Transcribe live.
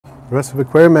Rest of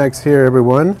Aquarimax here,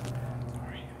 everyone.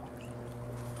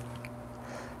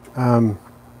 I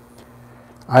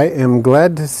am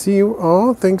glad to see you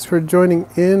all. Thanks for joining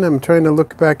in. I'm trying to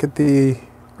look back at the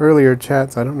earlier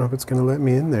chats. I don't know if it's going to let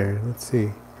me in there. Let's see.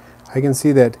 I can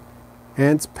see that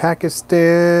Ants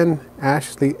Pakistan,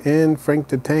 Ashley N, Frank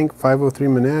the Tank, 503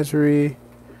 Menagerie,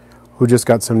 who just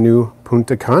got some new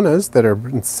Punta Canas that are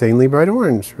insanely bright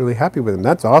orange. Really happy with them.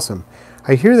 That's awesome.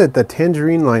 I hear that the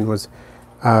tangerine line was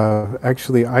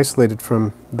actually isolated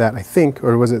from that, I think,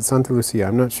 or was it Santa Lucia?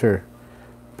 I'm not sure.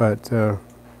 But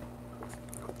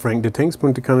Frank the Tank's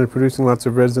Punta Cana producing lots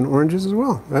of reds and oranges as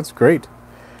well. That's great.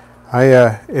 I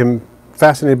am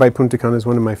fascinated by Punta Cana. It's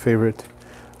one of my favorite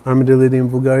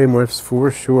Armadillidium vulgariomorphs for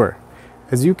sure.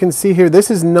 As you can see here, this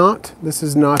is not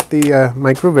the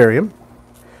microvarium.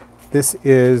 This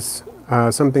is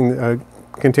something, a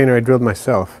container I drilled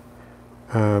myself.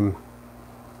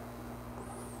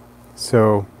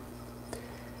 So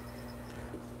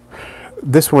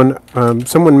this one,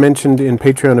 someone mentioned in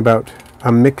Patreon about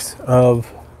a mix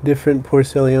of different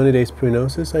Porcelionidae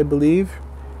pruinosus, I believe.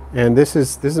 And this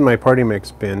is my party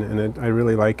mix bin, and I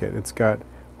really like it. It's got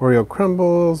Oreo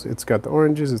crumbles, it's got the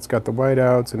oranges, it's got the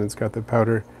whiteouts, and it's got the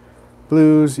powder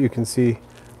blues. You can see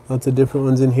lots of different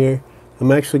ones in here.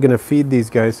 I'm actually going to feed these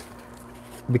guys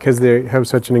because they have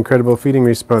such an incredible feeding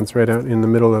response right out in the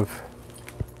middle of,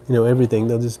 you know, everything.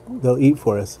 They'll eat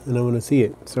for us, and I want to see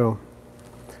it. So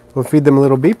we'll feed them a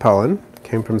little bee pollen,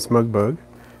 came from Smugbug,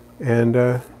 and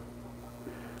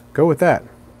go with that.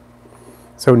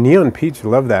 So Neon Peach,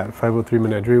 love that. 503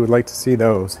 Menagerie, would like to see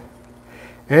those.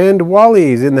 And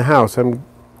Wally's in the house. I'm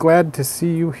glad to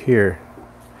see you here.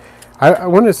 I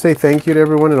want to say thank you to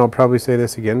everyone, and I'll probably say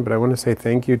this again, but I want to say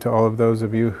thank you to all of those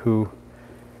of you who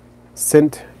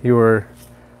sent your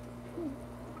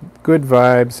good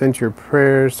vibes, sent your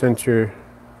prayers, sent your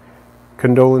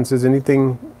condolences,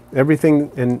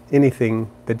 everything and anything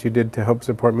that you did to help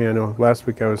support me. I know last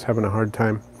week I was having a hard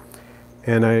time,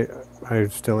 and I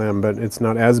still am, but it's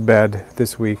not as bad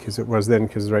this week as it was then,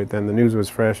 because right then the news was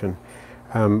fresh, and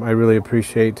I really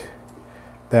appreciate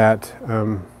that.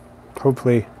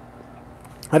 Hopefully,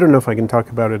 I don't know if I can talk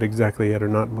about it exactly yet or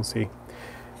not, we'll see.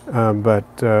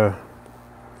 But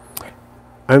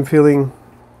I'm feeling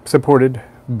supported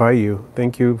by you.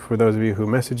 Thank you for those of you who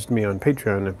messaged me on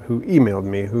Patreon, who emailed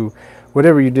me,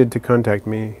 whatever you did to contact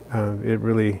me. I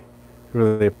really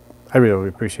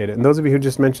appreciate it. And those of you who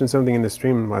just mentioned something in the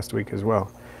stream last week as well,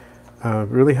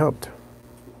 really helped.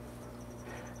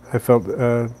 I felt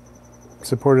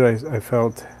supported. I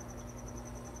felt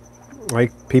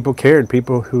like people cared.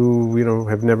 People who, you know,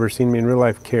 have never seen me in real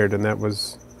life cared, and that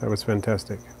was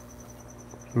fantastic.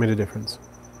 It made a difference.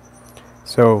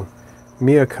 So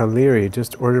Mia Kaleri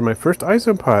just ordered my first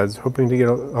Isopods, hoping to get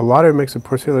a lottery mix of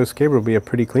Porcello Scabra. Will be a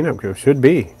pretty cleanup crew. Should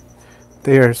be.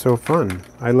 They are so fun.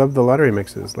 I love the lottery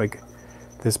mixes, like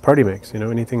this party mix, you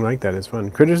know, anything like that is fun.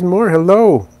 Critters and More,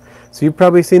 hello. So you've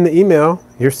probably seen the email.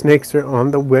 Your snakes are on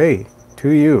the way to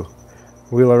you.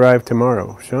 We'll arrive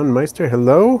tomorrow. Sean Meister,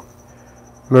 hello.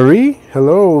 Marie,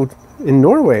 hello in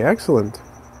Norway, excellent.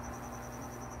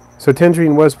 So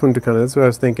Tangerine was Punta Cana, that's what I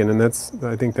was thinking, and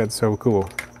I think that's so cool.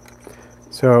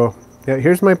 So yeah,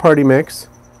 here's my party mix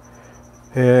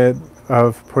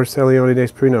of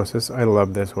Porcelionidae pruinosus. I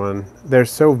love this one. They're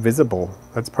so visible.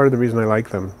 That's part of the reason I like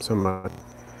them so much.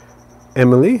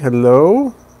 Emily,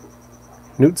 hello.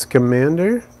 Newt's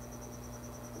Commander.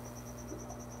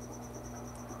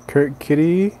 Kurt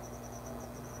Kitty.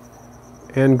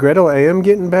 And Gretel, I am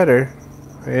getting better.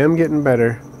 I am getting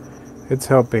better. It's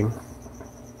helping.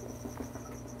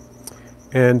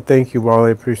 And thank you, Wally.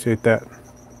 I appreciate that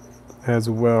as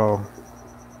well.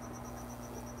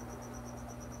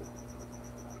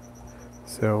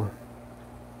 So,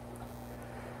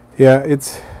 yeah,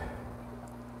 it's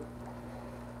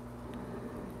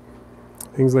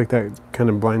things like that kind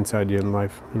of blindside you in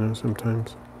life, you know,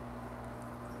 sometimes.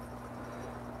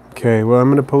 Okay, well, I'm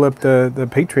going to pull up the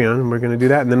Patreon, and we're going to do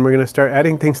that, and then we're going to start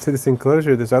adding things to this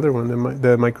enclosure, this other one,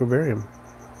 the microvarium.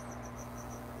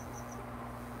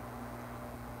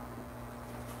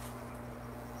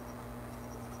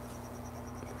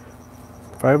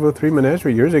 .503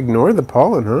 Menagerie, yours ignore the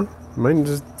pollen, huh? Mine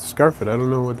just scarf it. I don't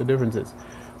know what the difference is.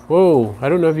 Whoa, I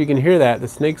don't know if you can hear that. The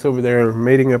snakes over there are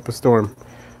mating up a storm,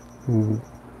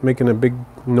 making a big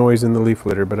noise in the leaf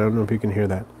litter, but I don't know if you can hear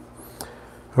that.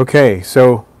 Okay,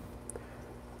 so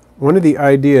one of the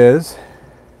ideas,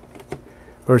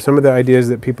 or some of the ideas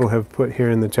that people have put here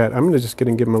in the chat, I'm just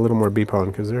going to give them a little more bee pollen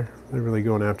because they're really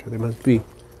going after it. They must be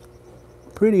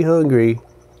pretty hungry.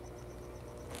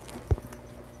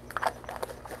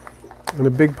 And a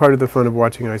big part of the fun of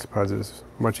watching Isopods is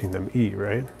watching them eat,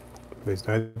 right? At least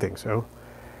I think so.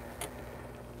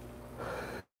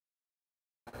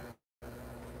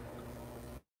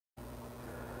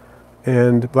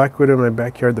 And black widow in my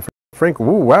backyard. The Frank, ooh,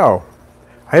 wow.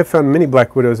 I have found many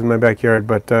black widows in my backyard,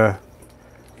 but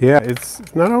yeah, it's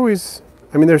not always,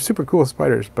 I mean, they're super cool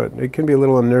spiders, but it can be a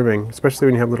little unnerving, especially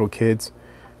when you have little kids.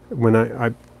 When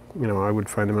I would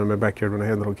find them in my backyard when I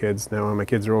had little kids. Now when my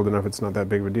kids are old enough, it's not that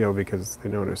big of a deal because they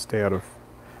know to stay out of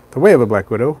the way of a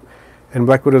black widow. And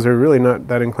black widows are really not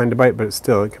that inclined to bite, but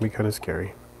still, it can be kind of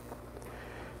scary.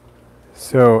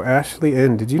 So, Ashley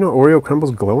N., did you know Oreo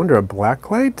crumbles glow under a black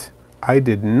light? I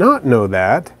did not know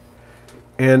that.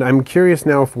 And I'm curious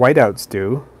now if whiteouts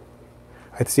do.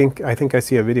 I think I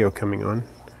see a video coming on.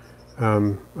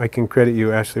 I can credit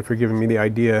you, Ashley, for giving me the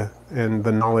idea and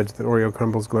the knowledge that Oreo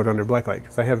crumbles glowed under blacklight.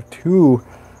 Because I have 2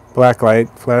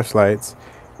 blacklight flashlights,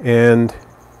 and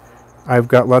I've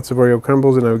got lots of Oreo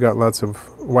crumbles, and I've got lots of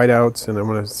whiteouts, and I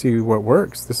want to see what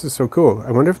works. This is so cool.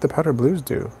 I wonder if the powder blues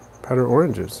do. Powder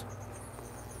oranges.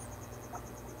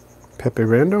 Pepe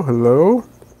Rando, hello.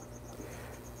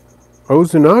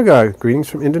 Ozunaga, greetings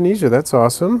from Indonesia. That's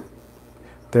awesome.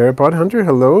 Therapod Hunter,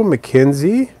 hello.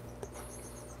 Mackenzie.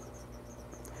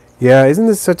 Yeah, isn't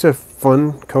this such a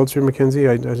fun culture, Mackenzie?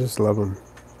 I just love them.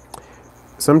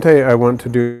 Someday I want to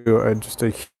do just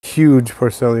a huge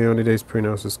Porcelionidae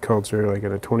pruinosus culture, like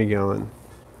in a 20-gallon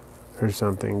or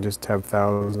something. Just have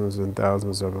thousands and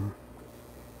thousands of them.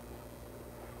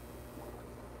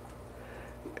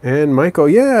 And Michael,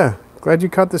 yeah, glad you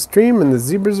caught the stream and the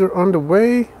zebras are on the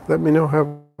way. Let me know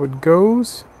how it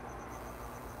goes.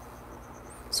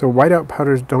 So whiteout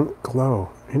powders don't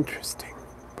glow. Interesting.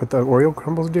 But the Oreo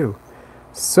crumbles do.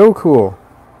 So cool.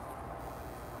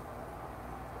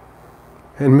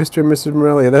 And Mr. and Mrs.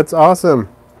 Morelia, that's awesome.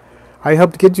 I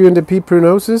helped get you into P.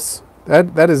 pruinosus.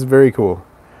 That is very cool.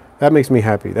 That makes me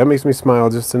happy. That makes me smile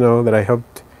just to know that I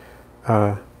helped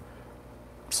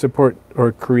support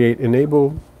or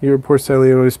enable your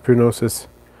Porcelionidae pruinosus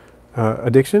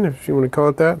addiction, if you want to call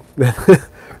it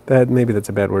that. Maybe that's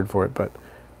a bad word for it, but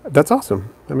that's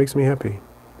awesome. That makes me happy.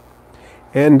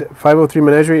 And 503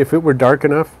 Menagerie, if it were dark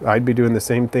enough, I'd be doing the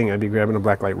same thing. I'd be grabbing a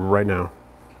black light right now.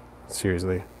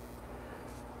 Seriously.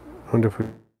 I wonder if we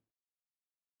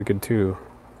could too.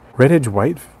 Red edge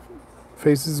white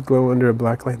faces glow under a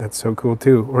black light. That's so cool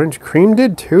too. Orange cream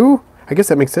did too? I guess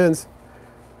that makes sense.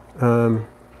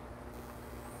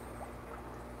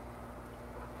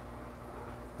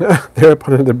 They're up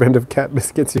on another brand of cat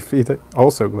biscuits you feed that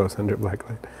also glows under black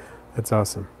light. That's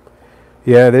awesome.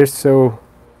 Yeah, they're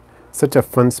such a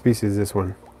fun species, this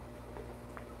one.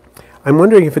 I'm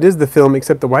wondering if it is the film,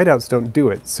 except the whiteouts don't do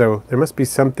it. So there must be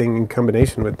something in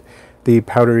combination with the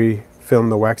powdery film,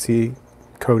 the waxy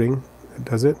coating that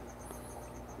does it.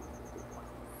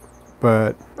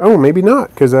 But, oh, maybe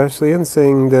not, because Ashley Ann's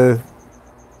saying the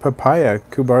papaya,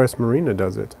 Cubaris marina,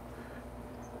 does it.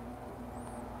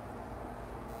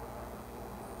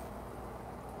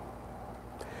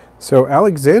 So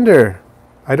Alexander,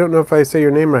 I don't know if I say your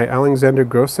name right, Alexander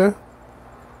Grossa.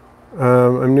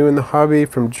 I'm new in the hobby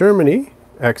from Germany.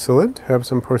 Excellent. Have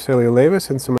some Porcelia laevis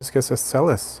and some Muscus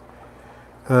acellis.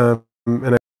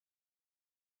 And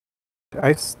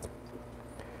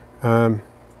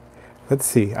let's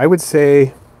see. I would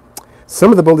say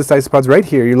some of the boldest isopods right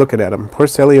here. You're looking at them.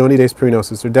 Porcelionidae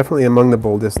pruinosus. They're definitely among the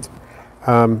boldest.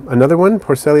 Another one,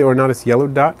 Porcelia ornatus yellow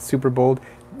dot, super bold.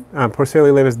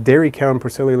 Porcelia laevis dairy cow and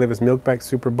Porcelia laevis milkback,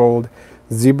 super bold.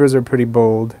 Zebras are pretty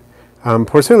bold.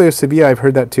 Porcelia sevilla, I've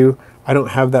heard that too. I don't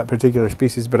have that particular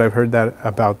species, but I've heard that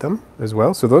about them as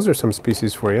well. So those are some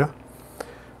species for you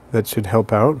that should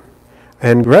help out.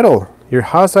 And Gretel, your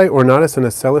Haasai ornatus and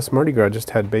Acellis Mardi Gras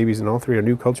just had babies, and all 3 are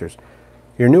new cultures.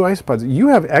 Your new isopods. You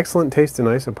have excellent taste in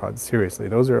isopods, seriously.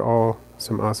 Those are all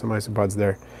some awesome isopods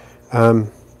there.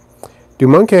 Do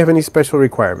Monkey have any special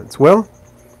requirements? Well,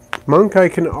 Monkey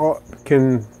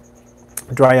can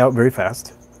dry out very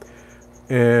fast.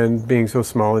 And being so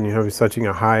small, and you have such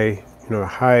a high,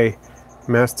 high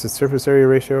mass to surface area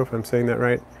ratio, if I'm saying that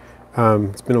right.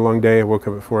 It's been a long day. I woke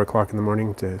up at 4 o'clock in the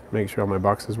morning to make sure all my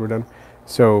boxes were done.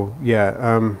 So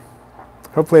yeah,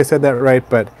 hopefully I said that right,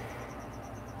 but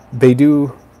they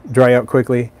do dry out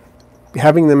quickly.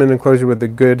 Having them in an enclosure with a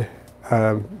good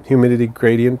humidity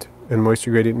gradient and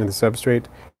moisture gradient in the substrate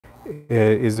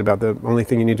is about the only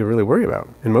thing you need to really worry about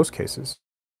in most cases.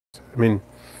 I mean,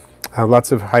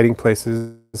 lots of hiding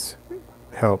places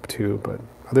help too, but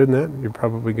other than that, you're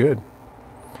probably good.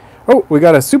 Oh, we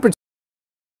got a super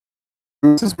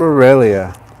Mrs.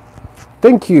 Morelia.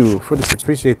 Thank you for this.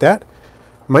 Appreciate that.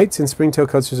 Mites in springtail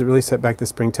cultures that really set back the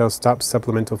springtail. Stop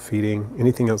supplemental feeding.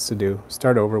 Anything else to do?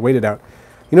 Start over. Wait it out.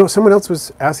 You know, someone else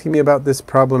was asking me about this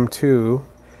problem too.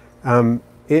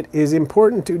 It is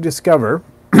important to discover,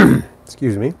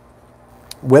 excuse me,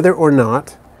 whether or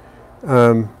not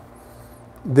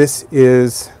this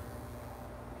is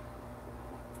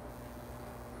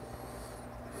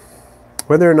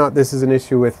an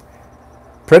issue with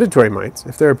predatory mites.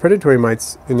 If there are predatory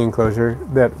mites in the enclosure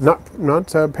that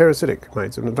not parasitic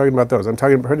mites, I'm not talking about those. I'm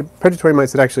talking about predatory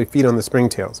mites that actually feed on the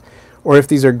springtails, or if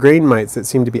these are grain mites that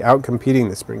seem to be outcompeting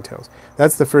the springtails.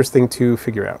 That's the first thing to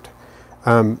figure out.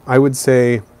 I would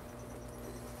say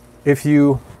if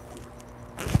you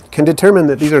can determine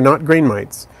that these are not grain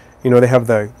mites, you know, they have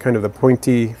the kind of the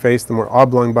pointy face, the more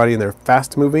oblong body, and they're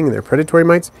fast moving, and they're predatory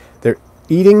mites, they're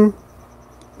eating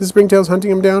the springtails, hunting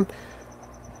them down,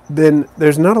 then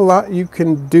there's not a lot you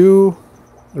can do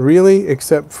really,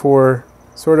 except for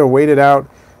sort of wait it out.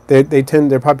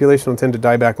 Their population will tend to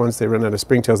die back once they run out of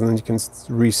springtails, and then you can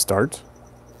restart.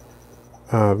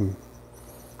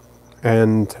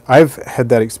 And I've had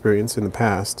that experience in the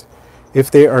past. If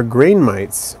they are grain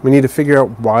mites, we need to figure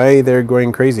out why they're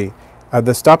going crazy.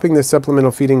 Stopping the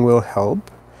supplemental feeding will help.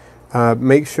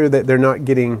 Make sure that they're not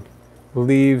getting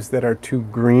leaves that are too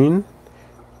green,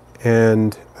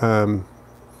 and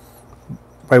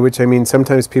by which I mean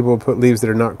sometimes people will put leaves that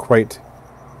are not quite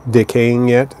decaying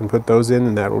yet and put those in,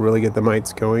 and that will really get the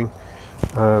mites going.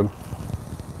 And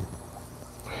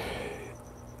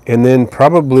then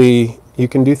probably you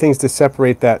can do things to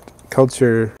separate that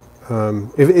culture.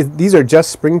 If these are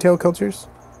just springtail cultures,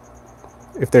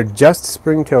 if they're just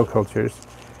springtail cultures,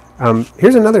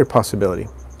 here's another possibility.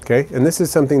 Okay, and this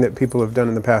is something that people have done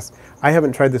in the past. I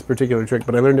haven't tried this particular trick,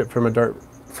 but I learned it from a dart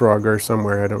frogger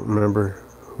somewhere. I don't remember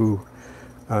who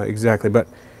exactly, but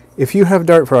if you have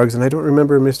dart frogs, and I don't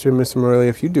remember Mr. and Miss Morelli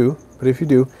if you do, but if you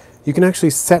do, you can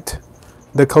actually set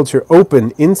the culture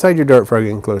open inside your dart frog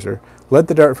enclosure. Let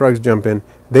the dart frogs jump in.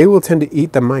 They will tend to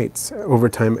eat the mites over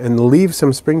time and leave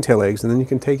some springtail eggs, and then you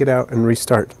can take it out and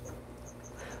restart.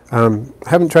 I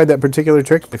haven't tried that particular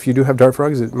trick. If you do have dart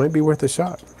frogs, it might be worth a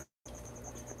shot.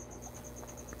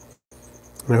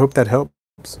 And I hope that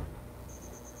helps.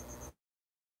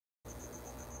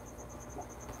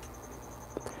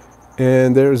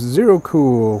 And there's Zero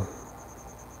Cool.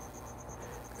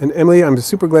 And Emily, I'm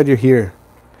super glad you're here.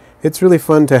 It's really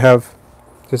fun to have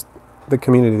just the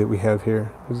community that we have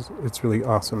here. It's really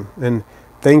awesome. And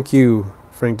thank you,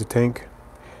 Frank the Tank.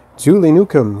 Julie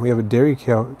Newcomb, we have a dairy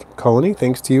cow colony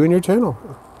thanks to you and your channel.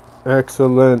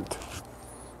 Excellent.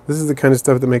 This is the kind of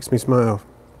stuff that makes me smile.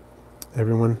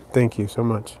 Everyone, thank you so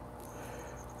much.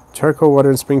 Charcoal, water,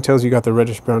 and springtails, you got the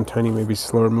reddish brown, tiny, maybe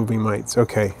slower moving mites.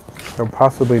 Okay, so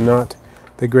possibly not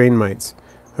the grain mites.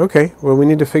 Okay, well, we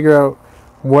need to figure out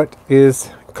what is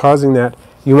causing that.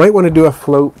 You might want to do a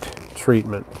float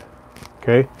treatment.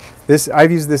 Okay,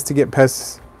 I've used this to get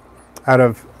pests out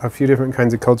of a few different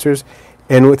kinds of cultures,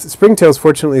 and with springtails,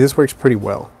 fortunately, this works pretty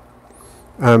well.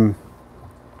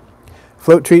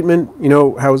 Float treatment, you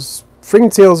know how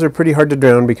springtails are pretty hard to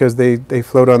drown because they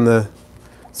float on the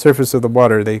surface of the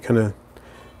water. They kind of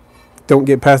don't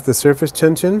get past the surface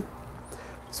tension,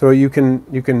 so you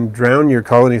can drown your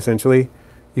colony essentially.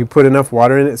 You put enough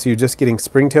water in it so you're just getting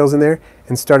springtails in there,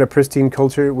 and start a pristine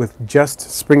culture with just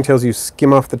springtails. You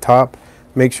skim off the top,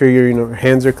 make sure your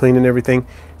hands are clean and everything,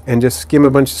 and just skim a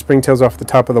bunch of springtails off the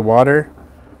top of the water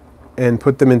and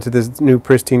put them into this new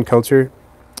pristine culture.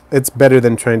 It's better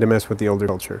than trying to mess with the older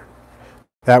culture.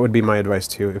 That would be my advice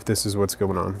too, if this is what's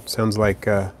going on. Sounds like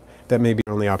that may be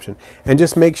the only option. And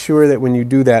just make sure that when you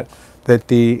do that, that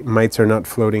the mites are not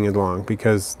floating along,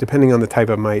 because depending on the type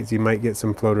of mites, you might get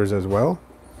some floaters as well.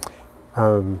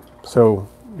 So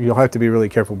you'll have to be really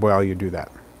careful while you do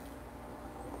that.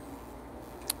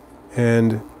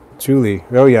 And Julie,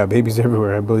 oh yeah, babies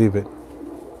everywhere, I believe it.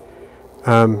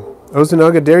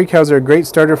 Ozanaga, dairy cows are a great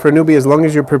starter for a newbie as long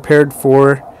as you're prepared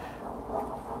for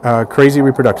crazy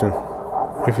reproduction.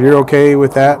 If you're okay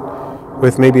with that,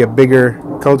 with maybe a bigger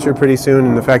culture pretty soon,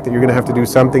 and the fact that you're going to have to do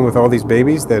something with all these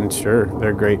babies, then sure,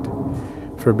 they're great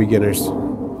for beginners.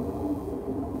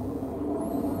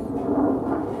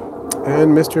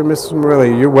 And Mr. and Mrs.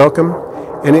 Morelli, you're welcome.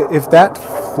 And if that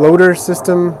floater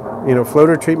system,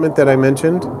 floater treatment that I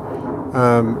mentioned,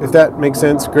 if that makes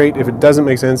sense, great. If it doesn't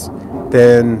make sense,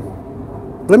 then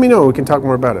let me know. We can talk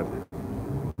more about it.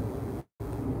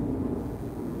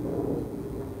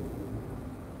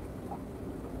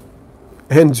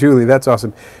 And Julie, that's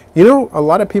awesome. A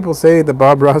lot of people say the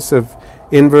Bob Ross of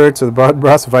inverts or the Bob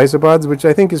Ross of isopods, which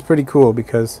I think is pretty cool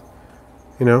because,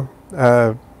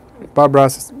 Bob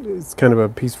Ross is kind of a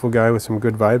peaceful guy with some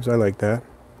good vibes. I like that.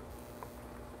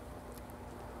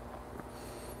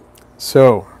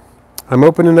 So, I'm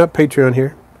opening up Patreon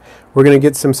here. we're going to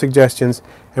get some suggestions,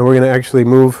 and we're going to actually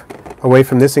move away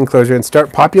from this enclosure and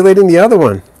start populating the other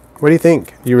one. What do you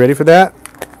think? You ready for that?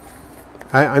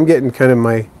 I'm getting kind of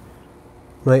my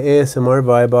ASMR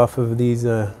vibe off of these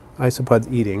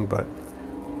isopods eating, but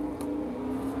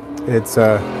it's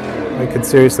I could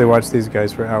seriously watch these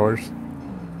guys for hours.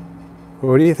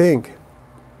 What do you think?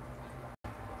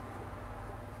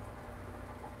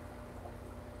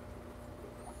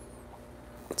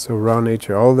 So raw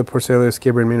nature. All the Porcellus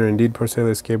scabra are indeed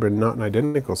Porcellus scabra, not an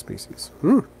identical species.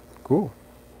 Cool.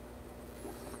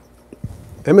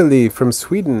 Emily from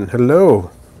Sweden.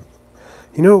 Hello.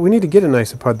 You know, we need to get an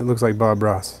isopod that looks like Bob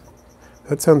Ross.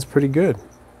 That sounds pretty good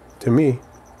to me.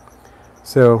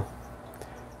 So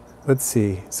let's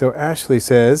see. So Ashley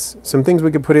says some things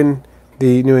we could put in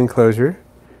the new enclosure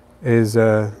is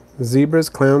zebras,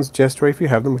 clowns, gestuary if you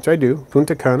have them, which I do,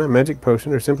 Punta Cana, magic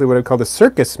potion, or simply what I call the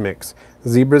circus mix,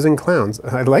 zebras and clowns.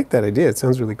 I like that idea. It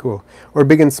sounds really cool. Or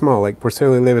big and small, like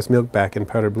Porcella laevis milkback in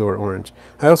powder blue or orange.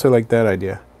 I also like that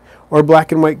idea. Or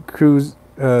black and white cruise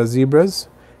zebras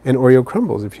and Oreo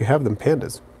crumbles if you have them,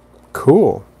 pandas.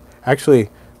 Cool. Actually,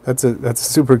 that's a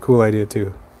super cool idea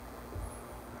too.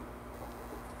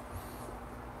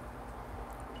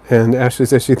 And Ashley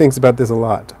says she thinks about this a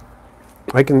lot.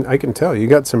 I can tell. You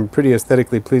got some pretty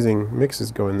aesthetically pleasing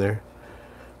mixes going there.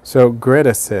 So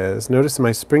Greta says, notice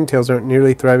my springtails aren't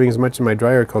nearly thriving as much in my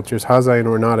drier cultures, Hazai and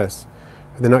Ornatus.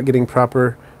 Are they not getting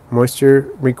proper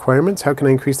moisture requirements? How can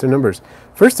I increase their numbers?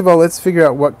 First of all, let's figure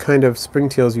out what kind of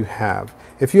springtails you have.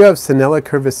 If you have Sinella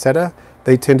curviceta,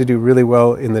 they tend to do really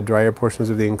well in the drier portions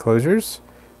of the enclosures,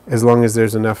 as long as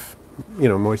there's enough,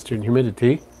 moisture and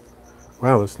humidity.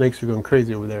 Wow, the snakes are going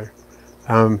crazy over there.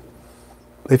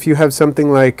 If you have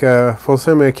something like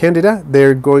Folsamia candida,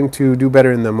 they're going to do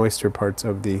better in the moisture parts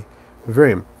of the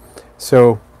vivarium.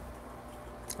 So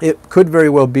it could very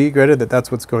well be, Greta, that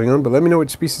that's what's going on, but let me know which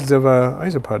species of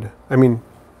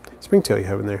springtail you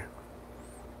have in there.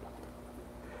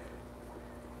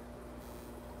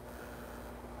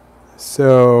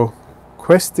 So,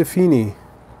 Questefini,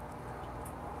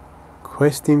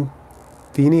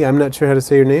 I'm not sure how to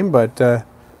say your name, but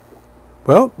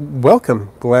well,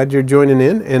 welcome. Glad you're joining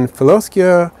in. And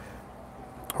Philoskia,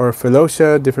 or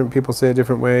Philosia, different people say it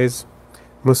different ways.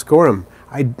 Muscorum.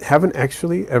 I haven't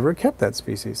actually ever kept that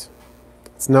species.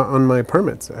 It's not on my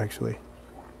permits, actually.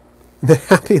 The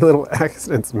happy little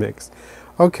accidents mix.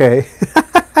 Okay.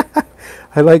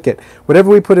 I like it.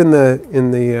 Whatever we put in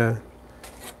the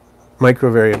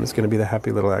microvarium is going to be the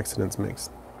happy little accidents mix.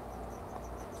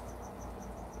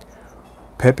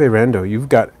 Pepe Rando, you've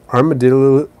got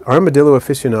armadillo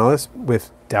officinalis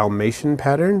with Dalmatian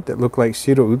pattern that look like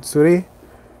Shiro Utsuri.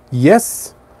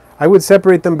 Yes, I would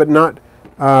separate them, but not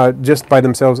just by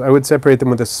themselves. I would separate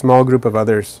them with a small group of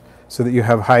others so that you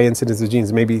have high incidence of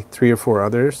genes, maybe 3 or 4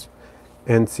 others,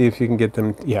 and see if you can get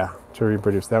them, to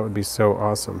reproduce. That would be so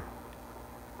awesome.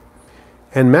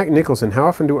 And Mac Nicholson, how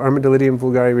often do Armadillidium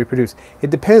vulgare reproduce? It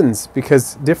depends,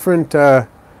 because different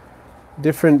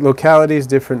localities,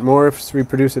 different morphs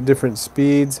reproduce at different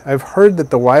speeds. I've heard that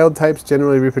the wild types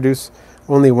generally reproduce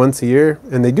only once a year,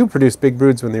 and they do produce big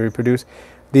broods when they reproduce.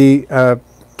 The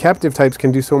captive types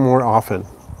can do so more often,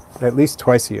 at least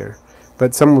twice a year,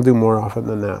 but some will do more often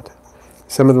than that.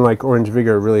 Some of them, like Orange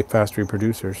Vigor, are really fast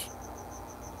reproducers.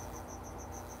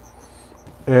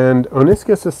 And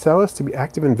Oniscus ocellus to be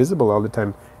active and visible all the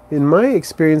time. In my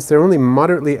experience, they're only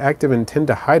moderately active and tend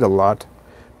to hide a lot.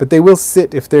 But they will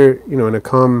sit, if they're in a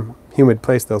calm, humid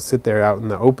place, they'll sit there out in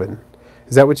the open.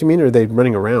 Is that what you mean, or are they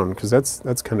running around? Because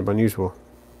that's kind of unusual.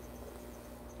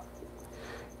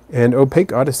 And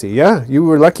Opaque Odyssey. Yeah, you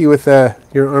were lucky with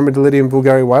your Armadillidium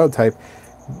vulgare wild type.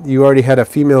 You already had a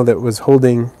female that was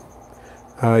holding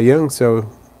young,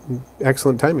 so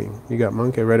excellent timing. You got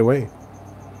Monkey right away.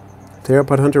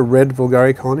 Theropod Hunter Red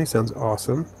vulgare colony sounds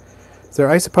awesome. Is there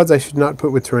isopods I should not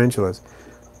put with tarantulas?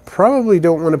 Probably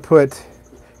don't want to put...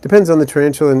 Depends on the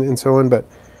tarantula and so on, but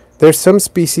there's some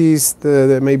species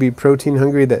that may be protein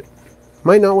hungry that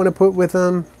might not want to put with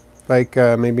them, like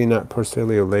maybe not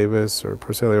Porcellio laevis or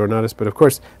Porcellio ornatus, but of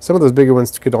course some of those bigger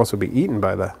ones could also be eaten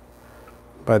by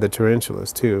the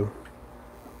tarantulas too.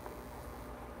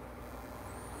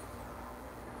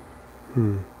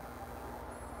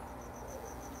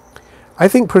 I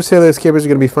think Porcellio scabras are going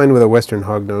to be fine with a Western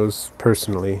hognose,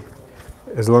 personally,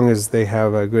 as long as they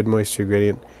have a good moisture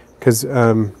gradient. Because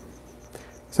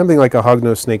something like a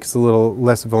hognose snake is a little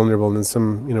less vulnerable than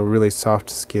some, really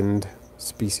soft-skinned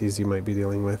species you might be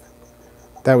dealing with.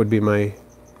 That would be my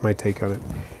take on it.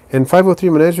 And 503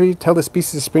 Menagerie, tell the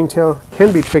species of springtail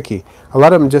can be tricky. A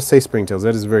lot of them just say springtails.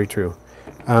 That is very true.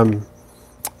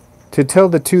 To tell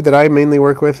the two that I mainly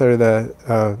work with are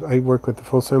I work with the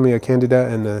Fulsomia candida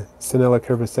and the Sinella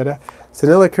curviceta.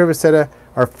 Sinella curviceta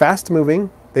are fast moving.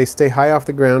 They stay high off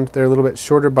the ground. They're a little bit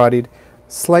shorter bodied,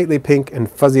 slightly pink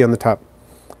and fuzzy on the top.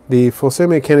 The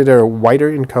Fulsomia candida are whiter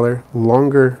in color,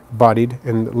 longer bodied,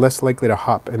 and less likely to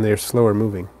hop, and they're slower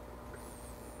moving.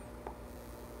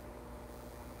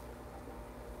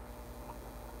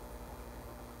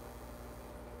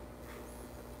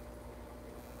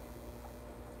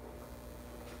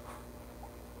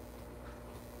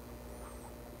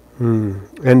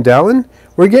 And Dallin,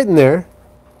 we're getting there.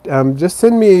 Just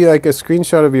send me like a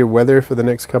screenshot of your weather for the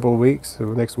next couple of weeks,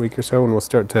 or next week or so, and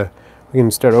we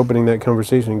can start opening that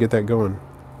conversation and get that going.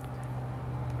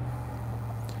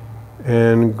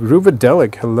 And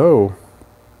Groovadelic, hello.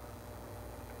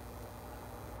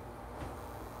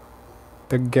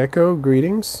 The Gecko,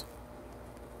 greetings.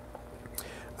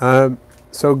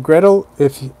 So Gretel,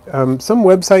 if some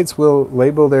websites will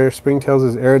label their springtails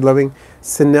as arid-loving,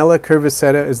 Sinella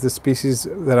curviceta is the species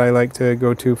that I like to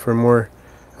go to for more,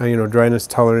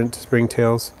 dryness-tolerant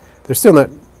springtails. They're still not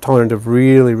tolerant of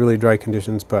really, really dry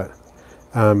conditions, but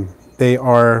they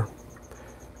are,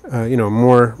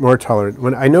 more tolerant.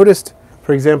 When I noticed,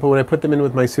 for example, when I put them in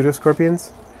with my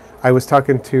pseudoscorpions, I was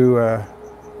talking to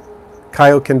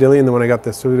Kyle Candillion, the one I got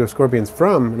the pseudoscorpions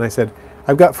from, and I said,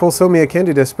 I've got Fulsomia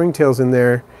candida springtails in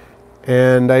there,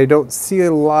 and I don't see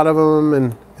a lot of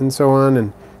them, and so on,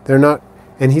 and they're not.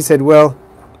 And he said, well,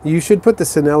 you should put the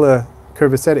Sinella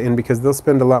curviceta in because they'll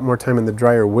spend a lot more time in the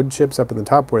drier wood chips up in the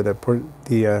top where the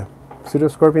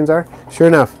pseudoscorpions are. Sure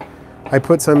enough, I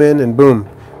put some in, and boom,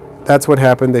 that's what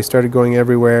happened. They started going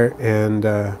everywhere, and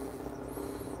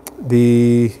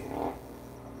the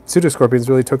pseudoscorpions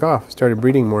really took off, started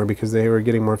breeding more because they were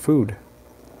getting more food.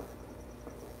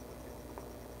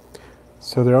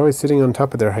 So they're always sitting on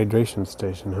top of their hydration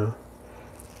station, huh?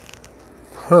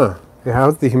 Huh.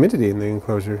 How's the humidity in the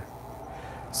enclosure?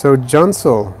 So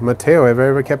Jonsel, Mateo, have I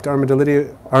ever kept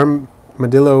Armadillo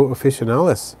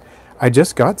officinalis? I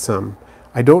just got some.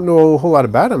 I don't know a whole lot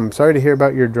about them. Sorry to hear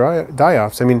about your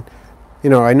die-offs. I mean,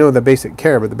 I know the basic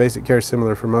care, but the basic care is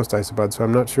similar for most isopods, so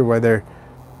I'm not sure why they're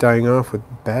dying off with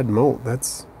bad molt.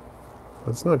 That's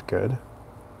not good.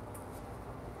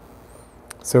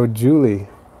 So Julie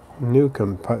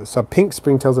Newcomb saw pink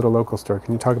springtails at a local store.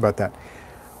 Can you talk about that?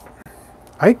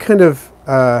 I kind of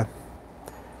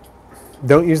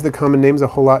don't use the common names a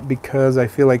whole lot because I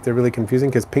feel like they're really confusing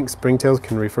because pink springtails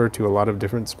can refer to a lot of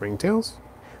different springtails.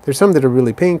 There's some that are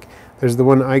really pink. There's the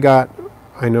one I got.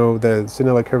 I know the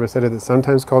Sinella curviceta that's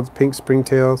sometimes called pink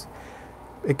springtails.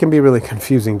 It can be really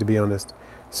confusing, to be honest.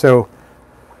 So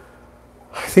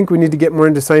I think we need to get more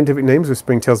into scientific names with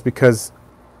springtails because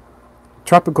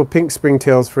tropical pink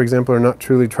springtails, for example, are not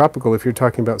truly tropical if you're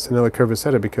talking about Sinella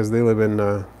curviceta because they live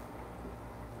in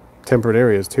temperate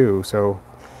areas too. So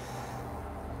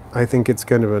I think it's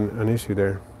kind of an issue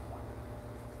there.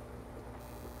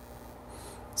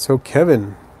 So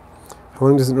Kevin, how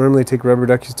long does it normally take rubber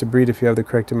duckies to breed if you have the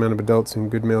correct amount of adults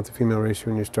and good male to female ratio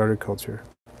in your starter culture?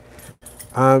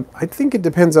 I think it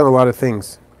depends on a lot of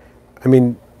things. I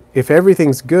mean, if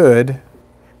everything's good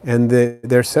and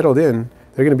they're settled in,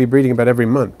 they're going to be breeding about every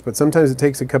month. But sometimes it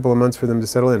takes a couple of months for them to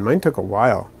settle in. Mine took a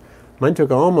while. Mine took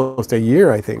almost a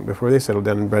year, I think, before they settled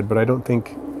down and bred, but I don't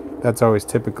think that's always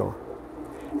typical.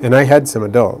 And I had some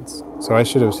adults, so I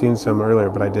should have seen some earlier,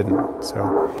 but I didn't.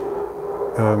 So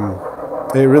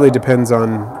it really depends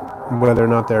on whether or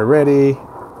not they're ready.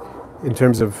 In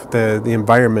terms of the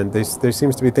environment, there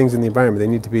seems to be things in the environment. They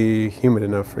need to be humid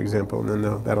enough, for example, and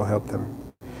then that'll help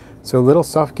them. So Little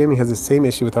Soft Gaming has the same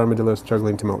issue with armadillos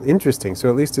struggling to molt. Interesting. So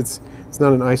at least it's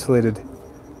not an isolated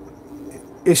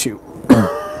issue.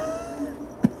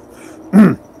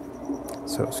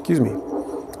 So, excuse me.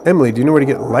 Emily, do you know where to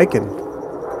get lichen?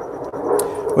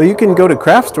 Well, you can go to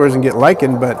craft stores and get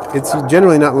lichen, but it's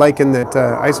generally not lichen that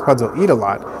isopods will eat a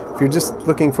lot. If you're just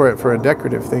looking for it for a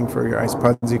decorative thing for your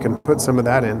isopods, you can put some of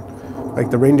that in, like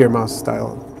the reindeer mouse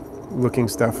style looking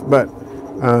stuff. But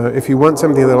if you want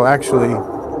something that'll actually...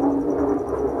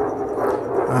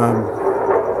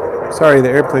 sorry, the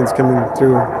airplane's coming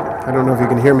through. I don't know if you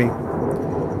can hear me.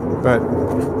 But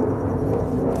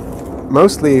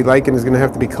mostly lichen is going to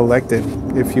have to be collected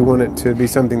if you want it to be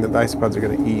something that the isopods are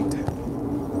going to eat.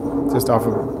 Just off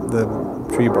of the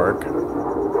tree bark.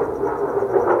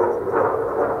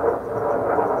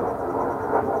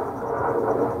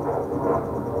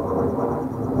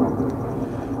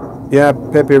 Yeah,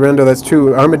 Pepe Arendo, that's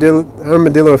true. Armadillo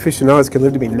officinalis can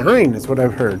live to be 9, is what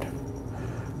I've heard.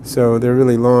 So they're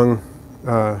really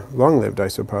long-lived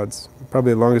isopods.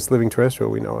 Probably the longest living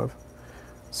terrestrial we know of.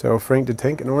 So Frank the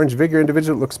Tank, an orange vigor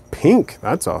individual looks pink.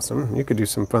 That's awesome. You could do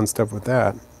some fun stuff with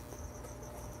that.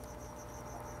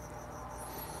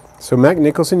 So Mac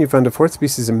Nicholson, you found a fourth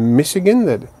species in Michigan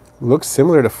that looks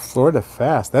similar to Florida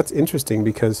Fast. That's interesting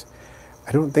because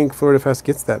I don't think Florida Fast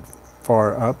gets that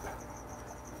far up,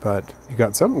 but you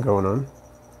got something going on.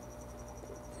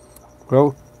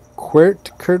 Well,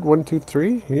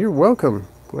 Kurt123, you're welcome.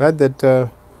 Glad that the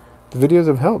videos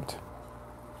have helped.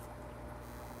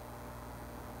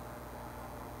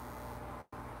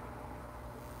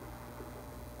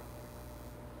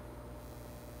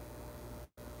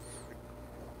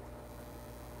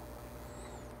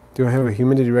 Do I have a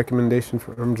humidity recommendation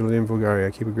for Armadillidium vulgare?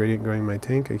 I keep a gradient going in my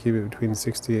tank. I keep it between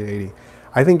 60 and 80.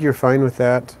 I think you're fine with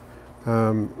that.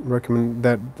 Recommend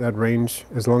that range,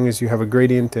 as long as you have a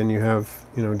gradient and you have,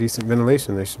 you know, decent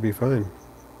ventilation, they should be fine.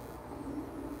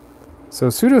 So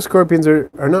pseudoscorpions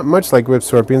are not much like whip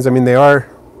scorpions. I mean, they are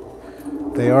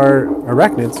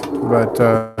arachnids, but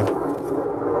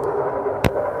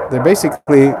they're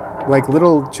basically like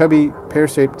little chubby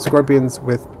pear-shaped scorpions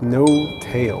with no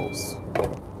tails.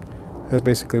 That's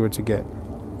basically what you get.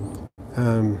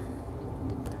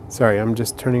 Sorry, I'm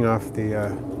just turning off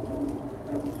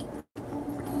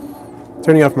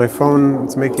my phone.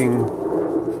 It's making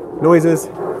noises.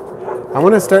 I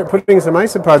want to start putting some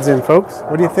isopods in, folks.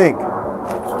 What do you think?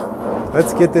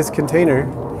 Let's get this container.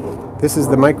 This is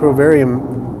the microvarium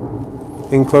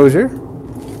enclosure.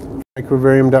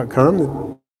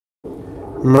 Microvarium.com.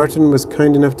 Martin was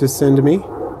kind enough to send me.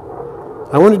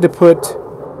 I wanted to put,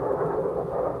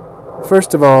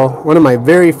 first of all, one of my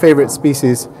very favorite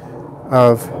species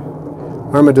of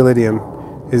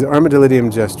Armadillidium is Armadillidium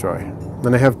gestroi.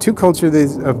 And I have two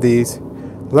cultures of these.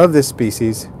 Love this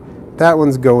species. That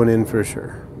one's going in for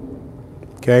sure.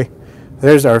 Okay,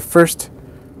 there's our first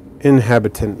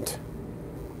inhabitant.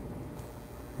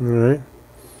 All right,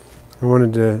 I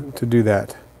wanted to do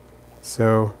that.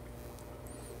 So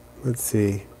let's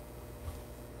see.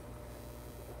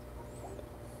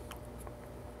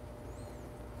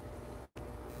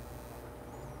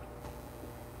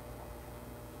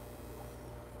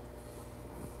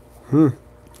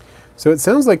 So it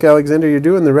sounds like, Alexander, you're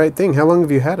doing the right thing. How long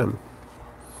have you had them?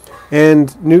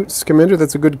 And Newt Scamander,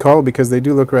 that's a good call because they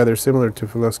do look rather similar to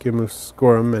Philoscia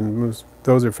muscorum, and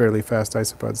those are fairly fast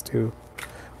isopods too.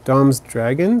 Dom's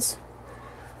Dragons?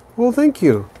 Well, thank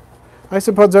you.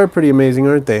 Isopods are pretty amazing,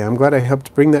 aren't they? I'm glad I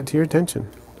helped bring that to your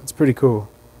attention. That's pretty cool.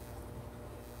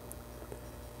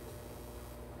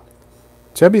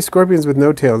 Chubby scorpions with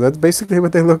no tails. That's basically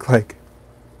what they look like.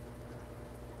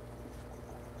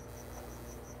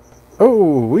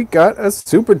 Oh, we got a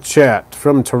super chat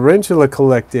from Tarantula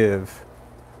Collective.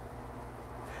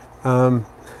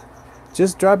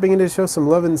 Just dropping in to show some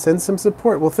love and send some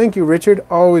support. Well, thank you, Richard.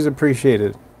 Always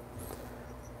appreciated.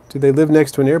 Do they live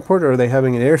next to an airport, or are they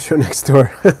having an air show next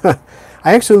door?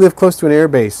 I actually live close to an air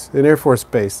base, an Air Force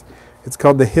base. It's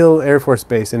called the Hill Air Force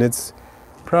Base, and it's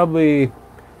probably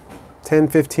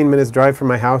 10-15 minutes drive from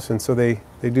my house, and so they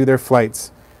do their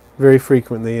flights very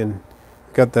frequently, and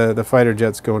got the fighter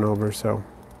jets going over, so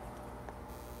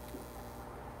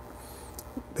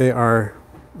they are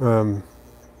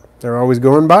they're always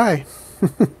going by.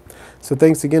 So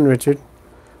thanks again, Richard.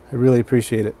 I really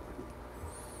appreciate it.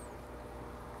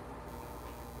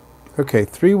 Okay,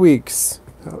 3 weeks.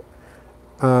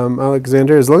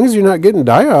 Alexander, as long as you're not getting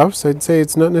die-offs, I'd say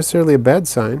it's not necessarily a bad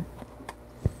sign.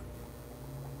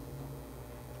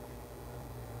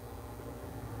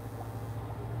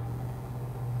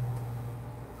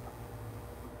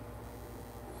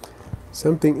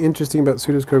 Something interesting about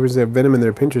pseudoscorpions, they have venom in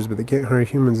their pinchers, but they can't harm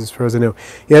humans as far as I know.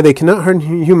 Yeah, they cannot harm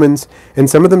humans, and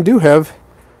some of them do have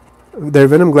their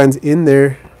venom glands in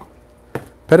their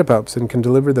pedipalps and can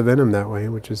deliver the venom that way,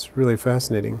 which is really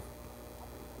fascinating.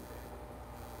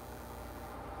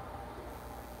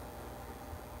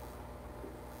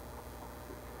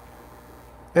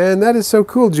 And that is so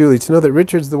cool, Julie, to know that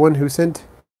Richard's the one who sent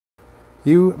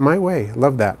you my way.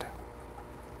 Love that.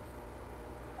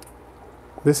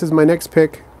 This is my next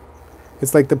pick.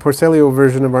 It's like the Porcellio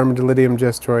version of Armadillidium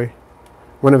gestroi.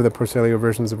 One of the Porcellio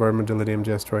versions of Armadillidium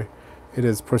gestroi. It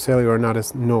is Porcellio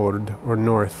ornatus nord, or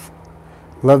north.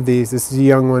 Love these. This is a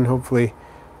young one, hopefully.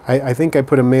 I think I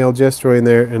put a male gestroi in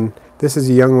there, and this is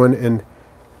a young one, and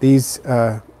these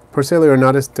Porcellio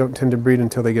ornatus don't tend to breed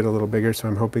until they get a little bigger, so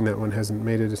I'm hoping that one hasn't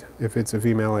made it. If it's a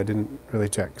female, I didn't really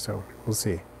check, so we'll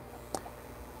see.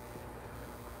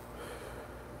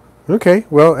 Okay,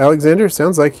 well, Alexander,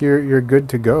 sounds like you're good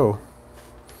to go.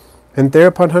 And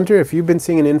Theropod Hunter, if you've been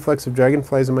seeing an influx of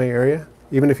dragonflies in my area,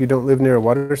 even if you don't live near a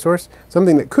water source,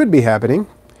 something that could be happening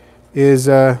is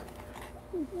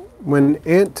when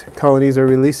ant colonies are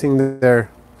releasing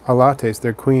their alates,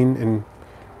 their queen and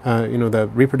the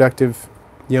reproductive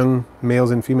young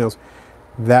males and females,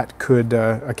 that could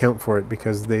account for it,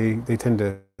 because they tend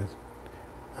to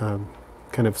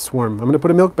kind of swarm. I'm going to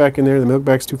put a milk back in there. The milk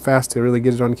bag's too fast to really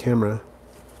get it on camera.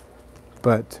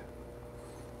 But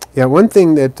yeah, one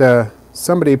thing that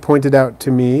somebody pointed out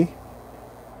to me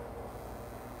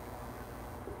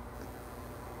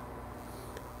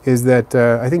is that,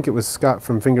 I think it was Scott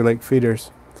from Finger Lake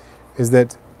Feeders, is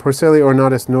that Porcelia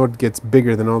ornatus node gets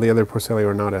bigger than all the other Porcelia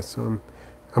ornatus. So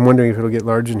I'm wondering if it'll get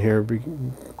large in here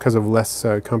because of less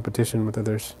competition with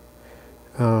others.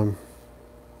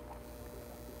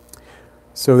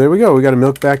 So there we go. We got a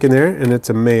milk back in there, and it's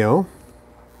a male.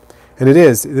 And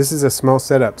this is a small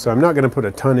setup, so I'm not going to put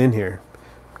a ton in here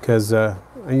because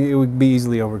it would be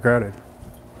easily overcrowded.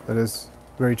 That is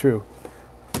very true.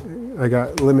 I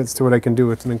got limits to what I can do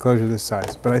with an enclosure this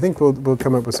size, but I think we'll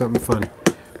come up with something fun.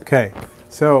 Okay,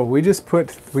 so we got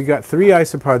 3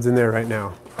 isopods in there right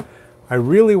now. I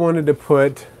really wanted to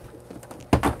put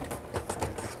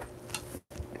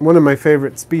one of my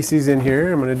favorite species in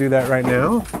here. I'm going to do that right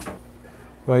now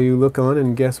while you look on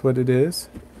and guess what it is.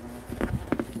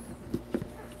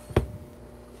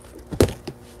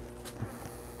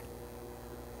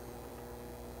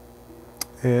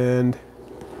 And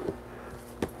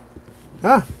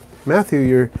Matthew,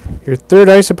 your third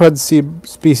isopod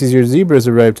species, your zebras,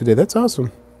 arrived today. That's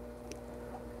awesome.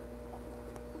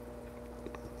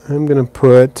 I'm going to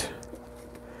put,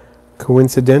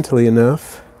 coincidentally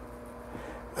enough,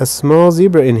 a small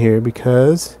zebra in here,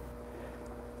 because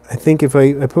I think if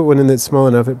I put one in that's small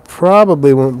enough, it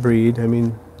probably won't breed. I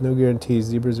mean, no guarantees.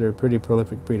 Zebras are pretty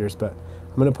prolific breeders, but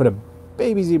I'm going to put a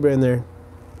baby zebra in there.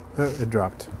 Oh, it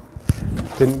dropped.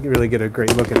 Didn't really get a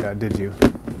great look at that, did you?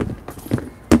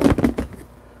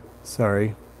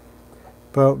 Sorry.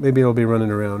 Well, maybe it'll be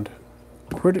running around.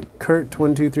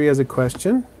 Kurt123 has a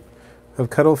question of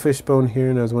cuttlefish bone here,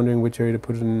 and I was wondering which area to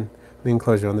put it in the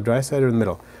enclosure, on the dry side or in the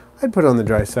middle. I'd put it on the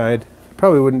dry side.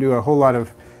 Probably wouldn't do a whole lot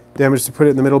of damage to put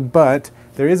it in the middle, but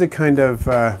there is a kind of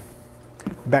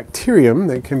bacterium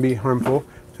that can be harmful,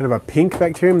 kind of a pink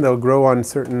bacterium. They'll grow on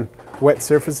certain wet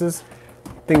surfaces,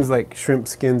 things like shrimp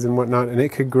skins and whatnot, and it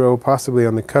could grow possibly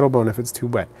on the cuttlebone if it's too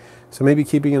wet. So maybe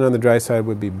keeping it on the dry side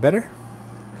would be better.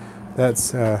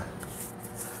 Those are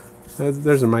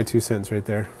my 2 cents right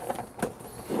there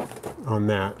on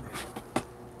that.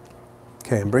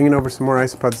 Okay, I'm bringing over some more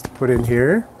isopods to put in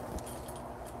here.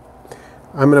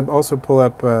 I'm going to also pull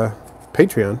up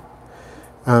Patreon.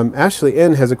 Ashley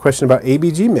N has a question about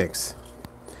ABG mix.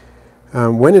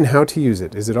 When and how to use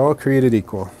it. Is it all created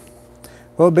equal?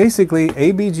 Well, basically,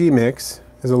 ABG mix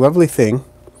is a lovely thing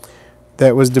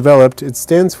that was developed. It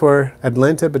stands for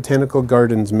Atlanta Botanical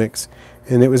Gardens Mix,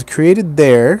 and it was created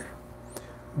there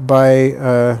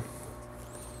by,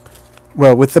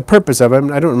 with the purpose of it.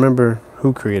 I don't remember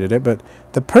who created it, but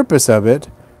the purpose of it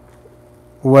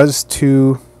was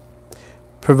to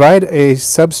provide a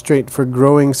substrate for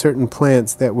growing certain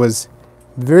plants that was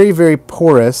very, very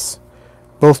porous,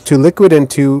 both to liquid and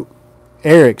to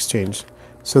air exchange,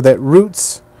 so that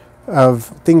roots of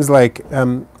things like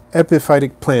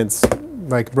epiphytic plants,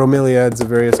 like bromeliads of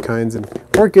various kinds and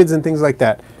orchids and things like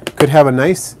that, could have a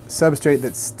nice substrate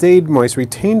that stayed moist,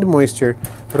 retained moisture,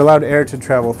 but allowed air to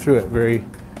travel through it very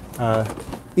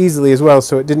easily as well,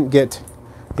 so it didn't get,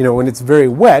 when it's very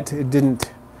wet, it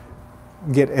didn't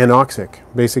get anoxic,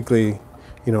 basically,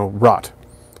 rot.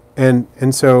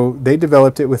 And so they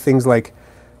developed it with things like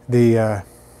the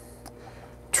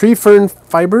tree fern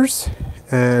fibers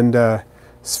and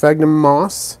sphagnum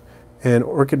moss and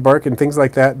orchid bark and things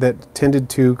like that that tended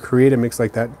to create a mix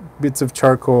like that, bits of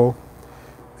charcoal,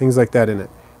 things like that in it.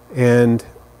 And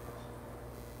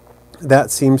that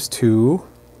seems to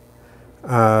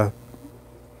have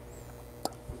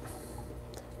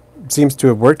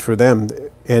worked for them.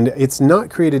 And it's not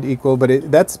created equal,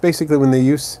 but that's basically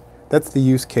that's the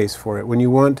use case for it. When you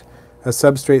want a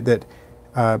substrate that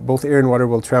both air and water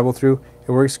will travel through,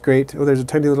 it works great. Oh, there's a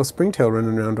tiny little springtail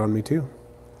running around on me too.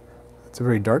 It's a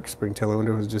very dark springtail. I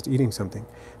wonder if it was just eating something.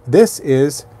 This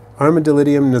is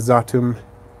Armadillidium nasatum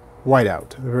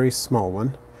whiteout, a very small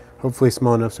one. Hopefully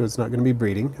small enough so it's not going to be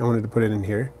breeding. I wanted to put it in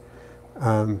here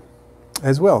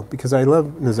as well because I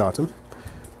love nasatum.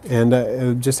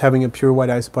 And just having a pure white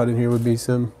isopod in here would be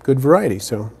some good variety.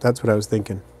 So that's what I was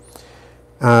thinking.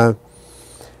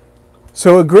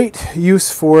 So a great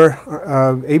use for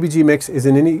ABG mix is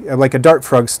in any, like a dart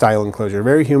frog style enclosure.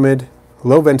 Very humid,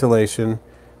 low ventilation,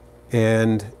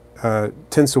 and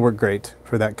tends to work great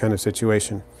for that kind of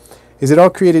situation. Is it all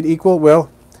created equal?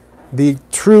 Well, the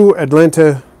true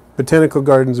Atlanta botanical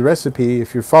garden's recipe,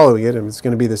 if you're following it, and it's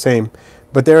going to be the same,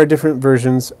 but there are different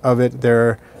versions of it. There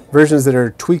are versions that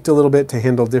are tweaked a little bit to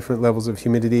handle different levels of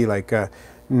humidity, like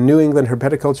New England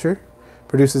herpeticulture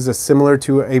produces a similar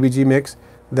to ABG mix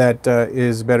that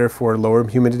is better for lower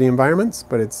humidity environments,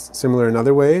 but it's similar in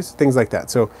other ways, things like that.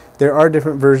 So there are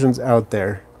different versions out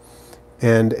there,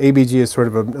 and ABG is sort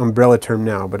of an umbrella term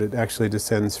now, but it actually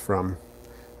descends from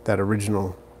that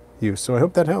original use. So I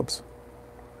hope that helps.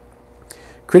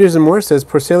 Critters and More says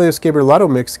Porcelio scabrolato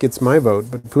mix gets my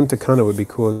vote, but Punta Cana would be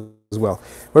cool as well.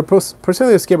 Where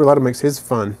Porcelio scabrolato mix is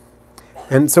fun,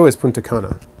 and so is Punta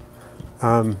Cana,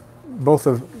 both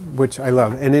of which I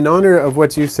love. And in honor of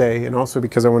what you say, and also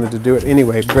because I wanted to do it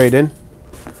anyway, Braden,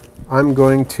 I'm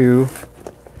going to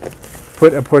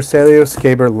put a Porcelio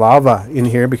scaber lava in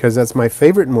here because that's my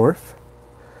favorite morph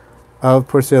of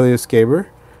Porcelio scaber,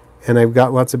 and I've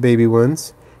got lots of baby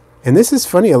ones. And this is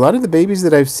funny, a lot of the babies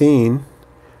that I've seen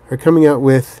are coming out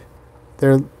with,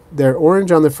 they're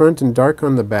orange on the front and dark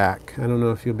on the back. I don't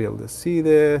know if you'll be able to see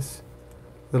this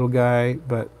little guy,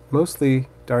 but mostly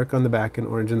dark on the back and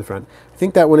orange in the front. I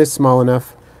think that one is small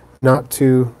enough not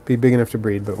to be big enough to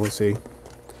breed, but we'll see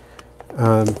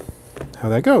how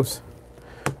that goes.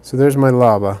 So there's my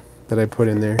lava that I put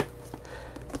in there.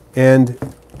 And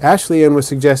Ashley Ann was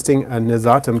suggesting a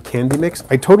Nazatum candy mix.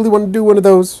 I totally want to do one of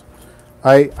those.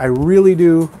 I really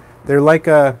do. They're like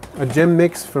a gem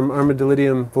mix from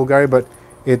Armadillidium vulgare, but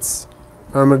it's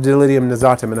Armadillidium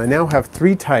nasatum. And I now have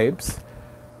 3 types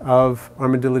of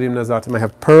Armadillidium nasatum. I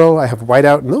have pearl, I have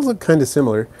whiteout, and those look kind of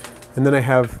similar. And then I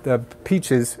have the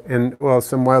peaches, and well,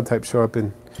 some wild types show up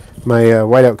in my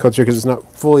whiteout culture because it's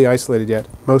not fully isolated yet,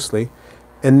 mostly.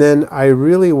 And then I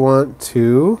really want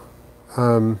to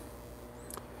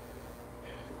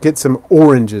get some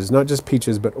oranges, not just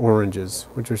peaches, but oranges,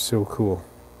 which are so cool.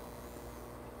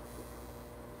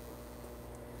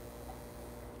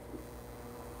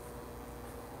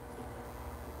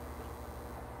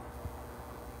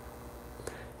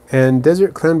 And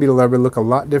desert clown beetle larvae look a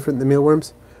lot different than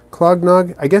mealworms.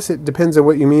 Clognog, I guess it depends on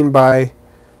what you mean by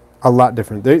a lot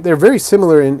different. They're very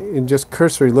similar in just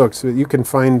cursory looks. You can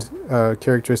find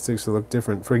characteristics that look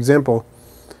different. For example,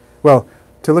 well,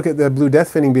 to look at the blue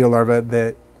death finning beetle larva,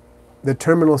 the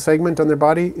terminal segment on their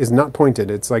body is not pointed.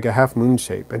 It's like a half moon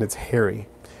shape, and it's hairy.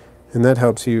 And that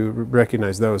helps you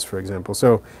recognize those, for example.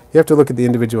 So you have to look at the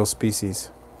individual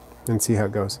species and see how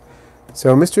it goes.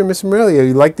 So Mr. and Miss Morelia,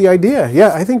 you like the idea?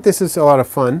 Yeah, I think this is a lot of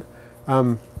fun.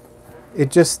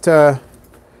 It just,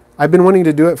 I've been wanting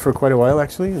to do it for quite a while,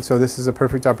 actually, and so this is a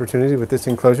perfect opportunity with this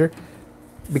enclosure,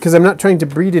 because I'm not trying to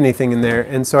breed anything in there,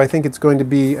 and so I think it's going to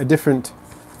be a different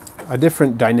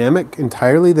dynamic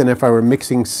entirely than if I were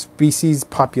mixing species,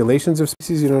 populations of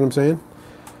species, you know what I'm saying?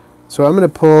 So I'm going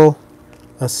to pull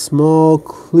a small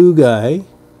clue guy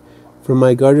from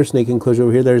my garter snake enclosure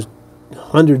over here. There's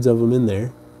hundreds of them in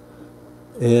there.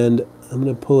 And I'm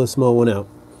going to pull a small one out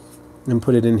and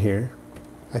put it in here.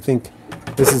 I think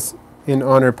this is in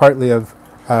honor partly of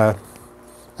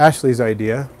Ashley's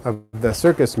idea of the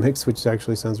circus mix, which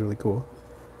actually sounds really cool,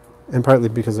 and partly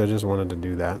because I just wanted to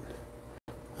do that.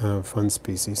 Fun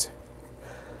species.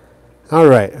 All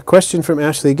right, a question from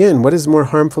Ashley again. What is more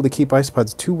harmful to keep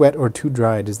isopods, too wet or too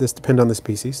dry? Does this depend on the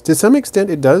species? To some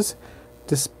extent it does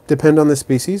depend on the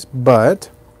species, but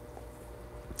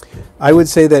I would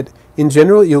say that in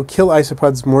general, you'll kill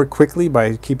isopods more quickly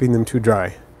by keeping them too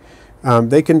dry.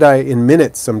 They can die in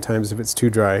minutes sometimes if it's too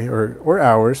dry, or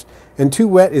hours. And too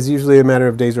wet is usually a matter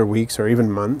of days or weeks or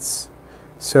even months.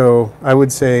 So I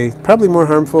would say probably more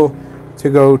harmful to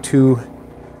go too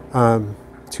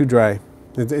dry.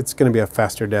 It's going to be a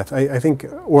faster death. I think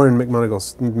Orrin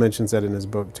McMonagle mentions that in his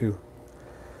book too.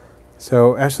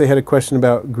 So Ashley had a question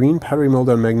about green powdery mold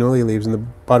on magnolia leaves in the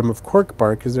bottom of cork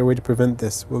bark. Is there a way to prevent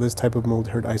this? Will this type of mold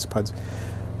hurt isopods?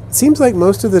 It seems like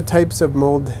most of the types of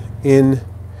mold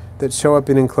that show up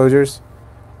in enclosures,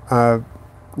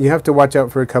 you have to watch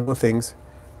out for a couple of things.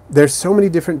 There's so many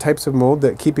different types of mold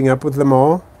that keeping up with them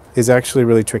all is actually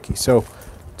really tricky. So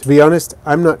to be honest,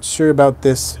 I'm not sure about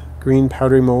this green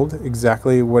powdery mold,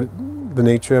 exactly what the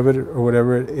nature of it or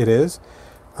whatever it is.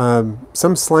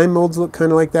 Some slime molds look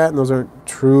kind of like that, and those aren't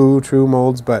true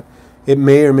molds, but it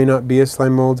may or may not be a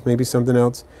slime mold, maybe something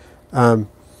else.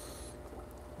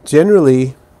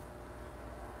 Generally,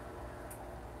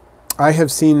 I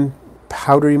have seen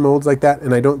powdery molds like that,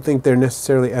 and I don't think they're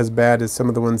necessarily as bad as some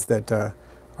of the ones that are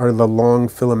the long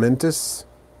filamentous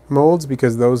molds,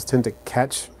 because those tend to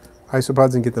catch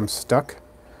isopods and get them stuck.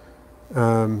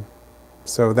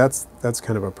 So that's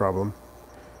kind of a problem.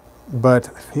 But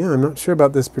yeah, I'm not sure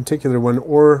about this particular one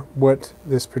or what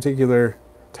this particular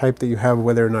type that you have,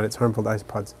 whether or not it's harmful to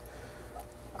isopods.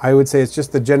 I would say it's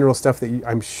just the general stuff that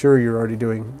I'm sure you're already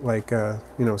doing, like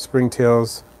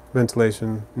springtails,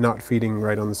 ventilation, not feeding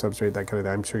right on the substrate, that kind of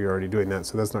thing. I'm sure you're already doing that,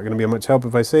 so that's not going to be much help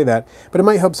if I say that, but it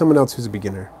might help someone else who's a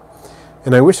beginner.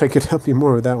 And I wish I could help you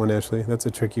more with that one, Ashley. That's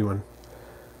a tricky one.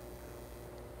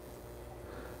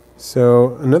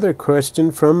 So another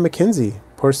question from Mackenzie.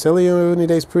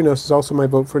 Porcelionides prunos is also my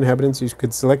vote for inhabitants. You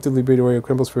could selectively breed Oreo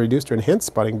crimples for reduced or enhanced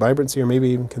spotting, vibrancy, or maybe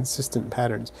even consistent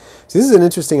patterns. So this is an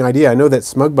interesting idea. I know that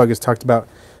Smugbug has talked about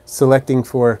selecting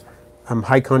for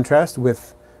high contrast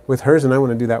with hers, and I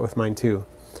want to do that with mine too.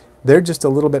 They're just a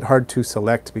little bit hard to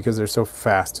select because they're so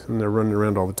fast and they're running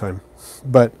around all the time.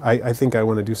 But I think I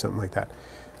want to do something like that.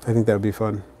 I think that would be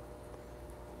fun.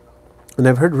 And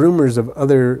I've heard rumors of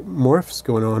other morphs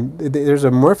going on. There's a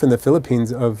morph in the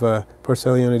Philippines of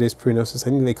Porcelionides pruinosus. I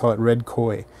think they call it red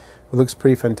koi. It looks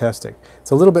pretty fantastic.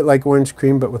 It's a little bit like orange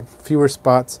cream, but with fewer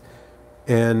spots,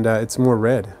 and it's more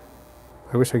red.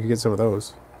 I wish I could get some of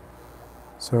those.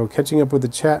 So catching up with the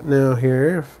chat now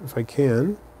here, if I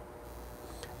can.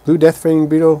 Blue death feigning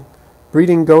beetle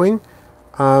breeding going.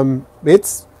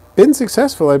 It's been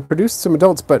successful. I've produced some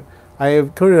adults, but I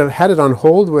have kind of had it on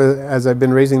hold as I've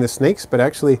been raising the snakes, but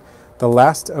actually the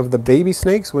last of the baby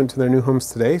snakes went to their new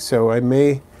homes today, so I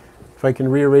may, if I can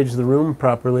rearrange the room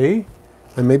properly,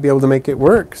 I may be able to make it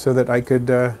work so that I could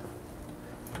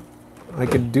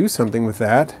do something with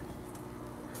that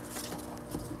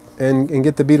and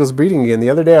get the beetles breeding again. The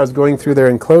other day I was going through their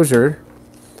enclosure,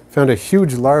 found a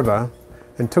huge larva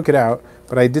and took it out,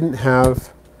 but I didn't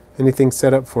have anything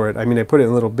set up for it. I mean, I put it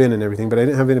in a little bin and everything, but I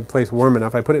didn't have it in a place warm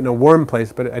enough. I put it in a warm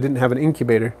place, but I didn't have an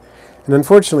incubator. And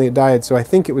unfortunately it died, so I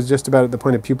think it was just about at the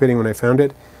point of pupating when I found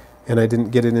it, and I didn't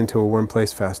get it into a warm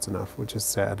place fast enough, which is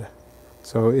sad.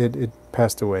 So it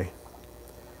passed away.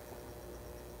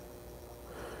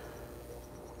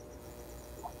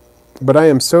 But I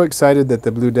am so excited that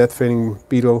the blue death feigning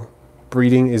beetle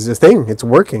breeding is a thing. It's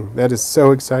working. That is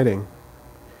so exciting.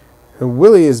 And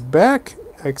Willie is back.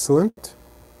 Excellent.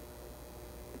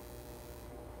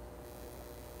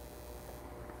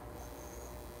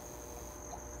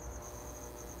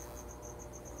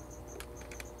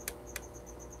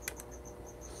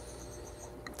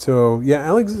 So yeah,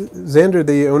 Alexander,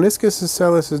 the Oniscus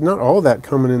ocellus is not all that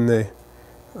common in the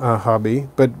hobby,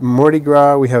 but Mardi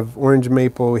Gras, we have orange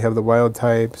maple, we have the wild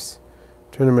types.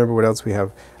 I'm trying to remember what else we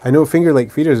have. I know Finger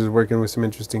Lake Feeders is working with some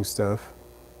interesting stuff.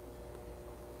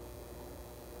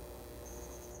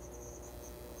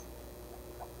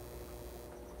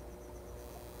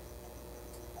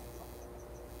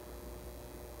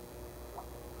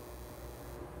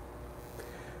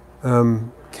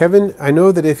 Kevin, I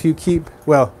know that if you keeping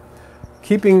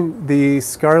the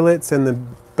scarlets and the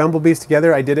bumblebees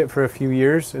together, I did it for a few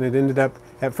years, and it ended up,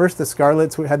 at first the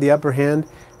scarlets had the upper hand,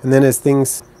 and then as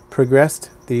things progressed,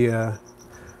 the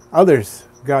others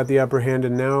got the upper hand,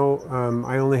 and now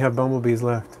I only have bumblebees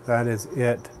left. That is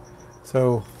it.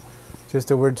 So, just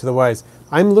a word to the wise.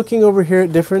 I'm looking over here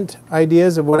at different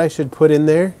ideas of what I should put in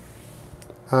there,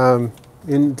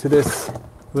 into this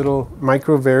little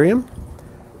microvarium.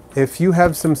 If you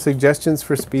have some suggestions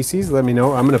for species, let me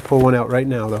know. I'm going to pull one out right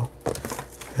now, though.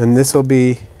 And this will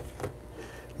be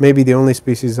maybe the only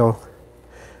species I'll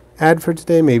add for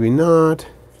today, maybe not.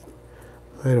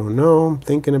 I don't know. I'm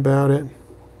thinking about it.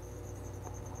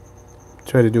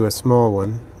 Try to do a small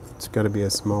one. It's got to be a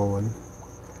small one.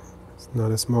 It's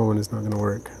not a small one, it's not going to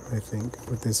work, I think,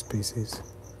 with this species.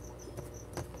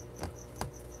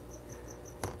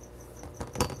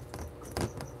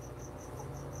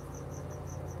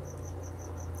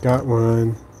 Got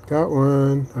one. Got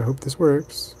one. I hope this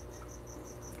works.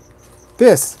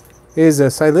 This is a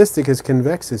Silisticus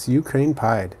convexus Ukraine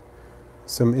pied.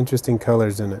 Some interesting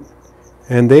colors in it.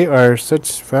 And they are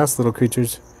such fast little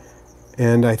creatures.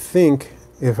 And I think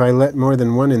if I let more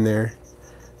than one in there,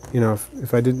 you know,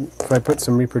 if I put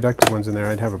some reproductive ones in there,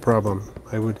 I'd have a problem.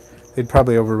 They'd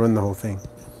probably overrun the whole thing.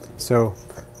 So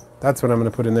that's what I'm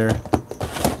going to put in there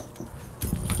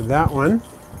for that one.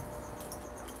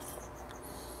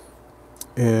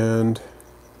 And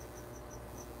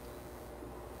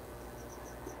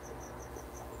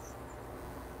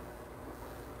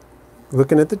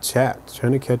looking at the chat,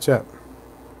 trying to catch up.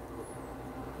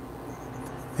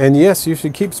 And yes, you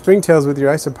should keep springtails with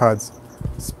your isopods.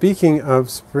 Speaking of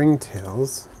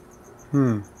springtails,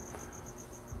 well,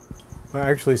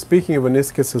 actually, speaking of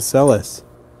Oniscus ocellus,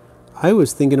 I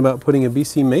was thinking about putting a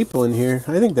BC maple in here.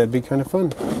 I think that'd be kind of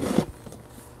fun.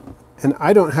 And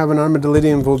I don't have an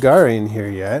Armadillidium vulgare in here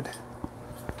yet.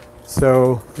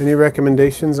 So, any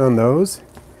recommendations on those?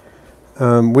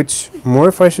 Which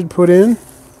morph I should put in?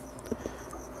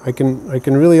 I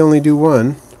can really only do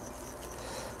one.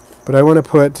 But I want to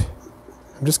put,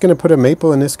 I'm just going to put a maple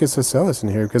Aniscus ocellus in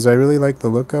here because I really like the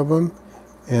look of them.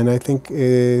 And I think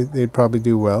they'd probably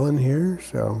do well in here.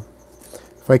 So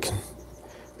if I can,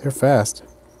 they're fast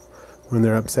when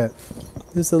they're upset.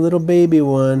 This is a little baby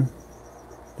one.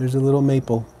 There's a little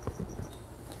maple.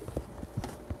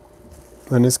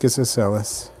 Aniscus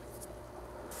ocellus.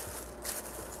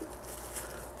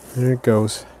 There it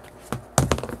goes.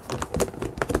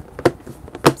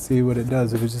 Let's see what it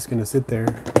does if it's just going to sit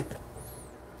there.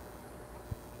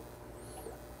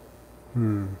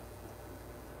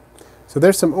 So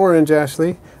there's some orange,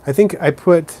 Ashley. I think I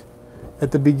put,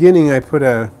 at the beginning, I put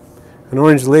an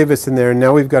orange lavis in there, and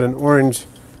now we've got an orange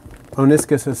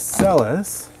Aniscus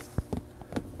ocellus.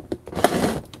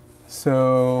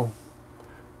 So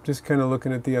just kind of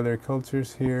looking at the other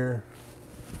cultures here,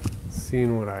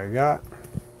 seeing what I got.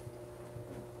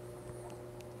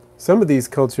 Some of these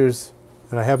cultures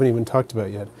that I haven't even talked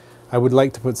about yet, I would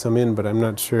like to put some in, but I'm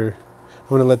not sure.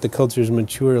 I want to let the cultures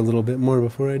mature a little bit more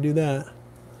before I do that,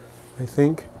 I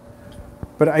think.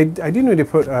 But I do need to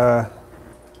put an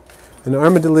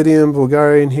Armadillidium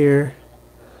vulgare in here,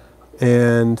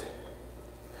 and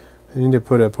I need to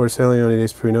put a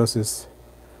Porcellanides pruinosus.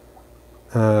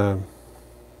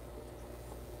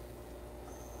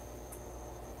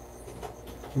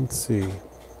 Let's see.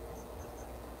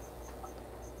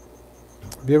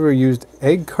 Have you ever used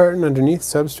egg carton underneath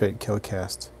substrate kill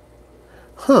cast?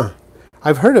 Huh.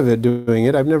 I've heard of it doing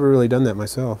it. I've never really done that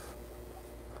myself.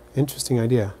 Interesting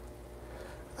idea.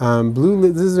 Blue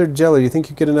lizard jelly. You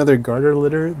think you get another garter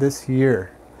litter this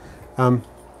year?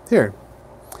 Here.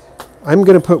 I'm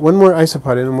going to put one more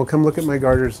isopod in, and we'll come look at my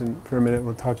garters for a minute.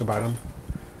 We'll talk about them.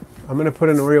 I'm going to put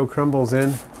an Oreo Crumbles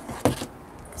in,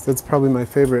 because that's probably my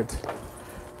favorite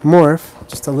morph.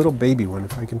 Just a little baby one,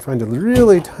 if I can find a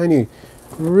really tiny,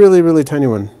 really tiny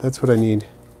one. That's what I need.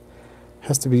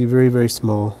 Has to be very, very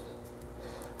small,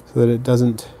 so that it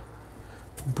doesn't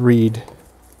breed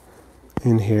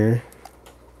in here.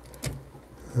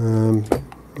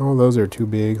 Oh, those are too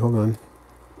big. Hold on.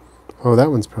 Oh,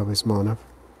 that one's probably small enough.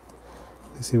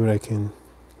 Let's see what I can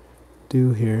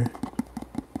do here.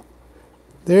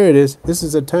 There it is. This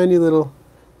is a tiny little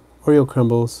Oreo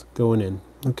Crumbles going in.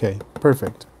 Okay,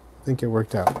 perfect. I think it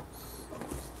worked out.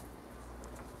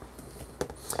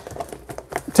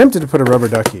 Tempted to put a rubber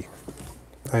ducky.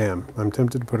 I am. I'm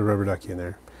tempted to put a rubber ducky in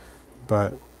there,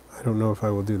 but I don't know if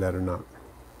I will do that or not.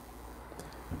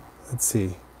 Let's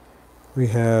see. We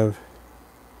have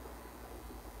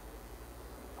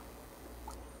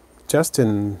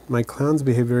Justin. My clowns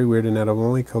behave very weird, and out of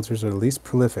only cultures are the least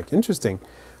prolific. Interesting.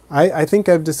 I think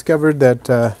I've discovered that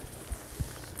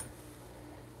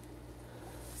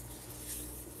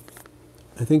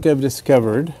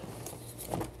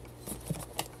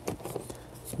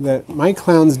that my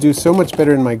clowns do so much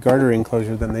better in my garter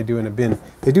enclosure than they do in a bin.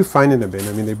 They do fine in a bin.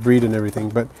 I mean, they breed and everything,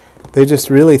 but they're just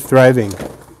really thriving,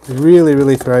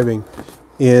 really thriving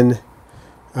in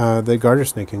the garter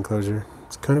snake enclosure.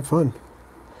 It's kind of fun.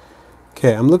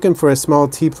 Okay, I'm looking for a small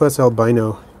T plus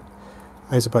albino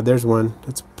isopod. There's one.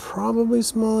 That's probably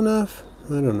small enough.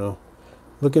 I don't know.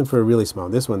 Looking for a really small.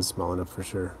 This one's small enough for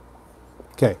sure.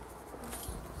 Okay.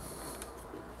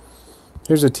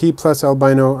 Here's a T plus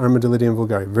albino Armadillidium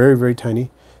vulgare. Very, very tiny.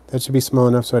 That should be small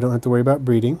enough so I don't have to worry about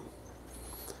breeding.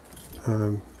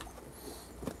 And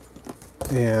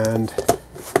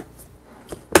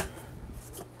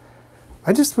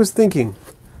I just was thinking,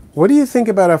 what do you think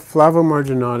about a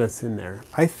Flavomarginatus in there?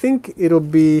 I think there'll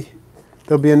be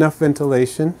enough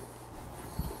ventilation.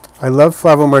 I love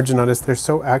Flavomarginatus. They're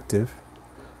so active.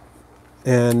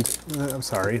 And I'm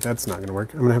sorry, that's not going to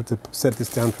work. I'm going to have to set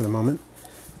this down for the moment.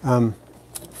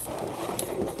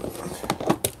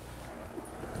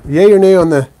 Yay or nay on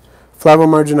the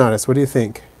Flavomarginatus? What do you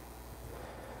think?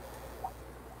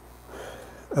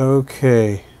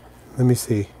 Okay, let me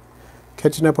see.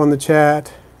 Catching up on the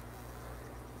chat.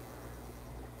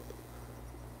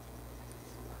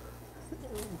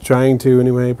 Trying to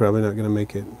anyway, probably not going to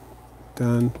make it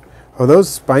done. Oh, those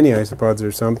spiny isopods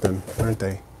are something, aren't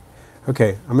they?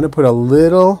 Okay, I'm going to put a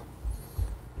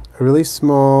really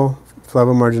small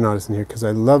Flavomarginatus in here because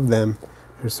I love them.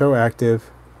 They're so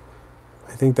active.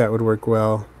 I think that would work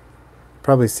well.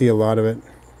 Probably see a lot of it.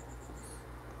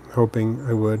 I'm hoping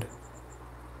I would.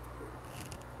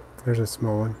 There's a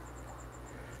small one.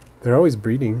 They're always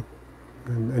breeding.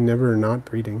 and never not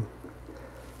breeding.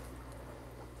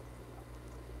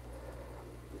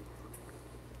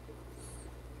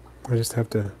 I just have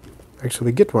to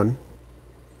actually get one.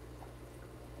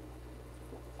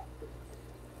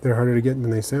 They're harder to get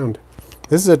than they sound.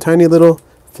 This is a tiny little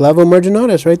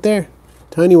Flavomarginatus right there.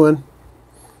 Tiny one.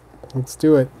 Let's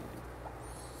do it.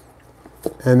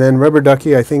 And then rubber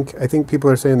ducky, I think people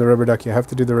are saying the rubber ducky. I have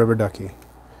to do the rubber ducky.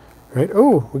 Right?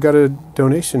 Oh, we got a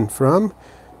donation from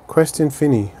Question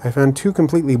Finney. I found 2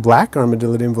 completely black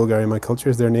Armadillidae vulgare in my culture.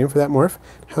 Is there a name for that morph?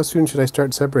 How soon should I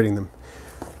start separating them?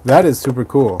 That is super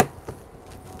cool.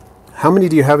 How many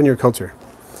do you have in your culture?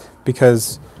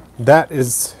 Because that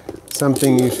is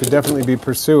something you should definitely be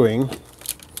pursuing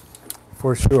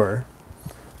for sure.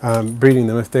 Breeding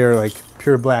them if they are like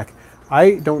pure black.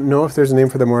 I don't know if there's a name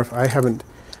for the morph. I haven't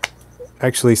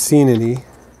actually seen any.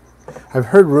 I've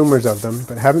heard rumors of them,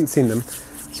 but haven't seen them.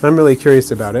 So I'm really curious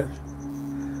about it.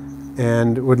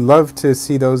 And would love to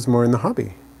see those more in the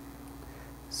hobby.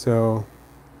 So,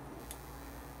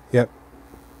 yep.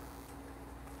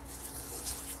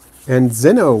 And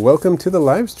Zeno, welcome to the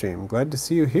live stream. Glad to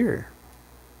see you here.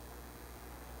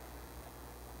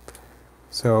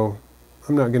 So,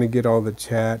 I'm not going to get all the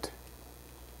chat.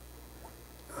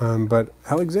 But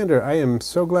Alexander, I am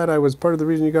so glad I was part of the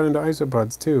reason you got into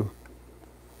isopods too.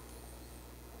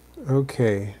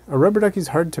 Okay, a rubber ducky's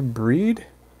hard to breed.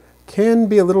 Can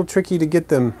be a little tricky to get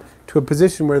them to a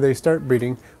position where they start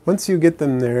breeding. Once you get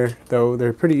them there, though,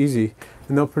 they're pretty easy,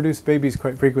 and they'll produce babies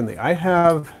quite frequently.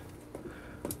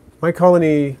 My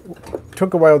colony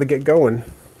took a while to get going,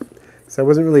 so I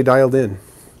wasn't really dialed in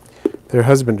their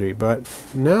husbandry, but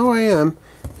now I am,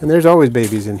 and there's always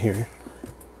babies in here.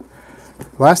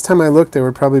 Last time I looked, there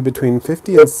were probably between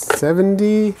 50 and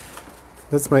 70.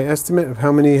 That's my estimate of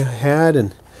how many I had,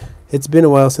 and it's been a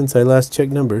while since I last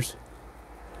checked numbers.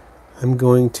 I'm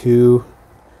going to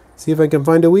see if I can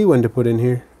find a wee one to put in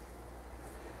here.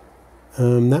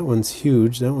 That one's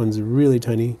huge. That one's really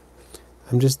tiny.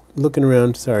 I'm just looking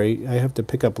around. Sorry, I have to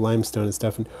pick up limestone and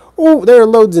stuff. And oh, there are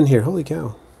loads in here. Holy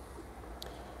cow.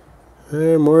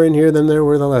 There are more in here than there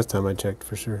were the last time I checked,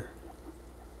 for sure.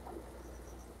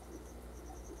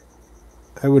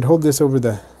 I would hold this over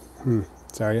the...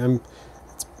 sorry,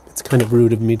 it's kind of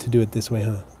rude of me to do it this way,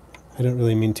 huh? I don't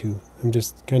really mean to. I'm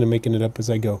just kind of making it up as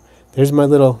I go. There's my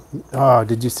little... Oh,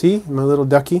 did you see my little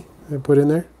ducky I put in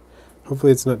there?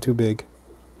 Hopefully it's not too big.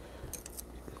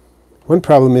 One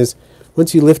problem is,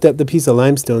 once you lift up the piece of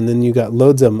limestone, then you got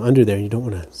loads of them under there. You don't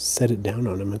want to set it down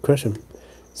on them and crush them.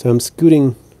 So I'm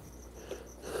scooting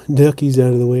duckies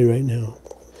out of the way right now.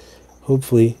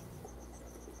 Hopefully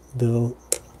they'll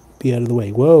be out of the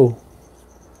way. Whoa.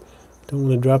 Don't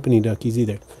want to drop any duckies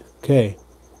either. Okay.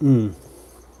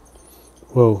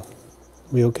 Whoa.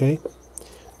 We okay?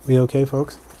 We okay,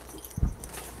 folks?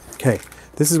 Okay.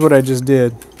 This is what I just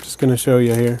did. Just going to show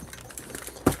you here.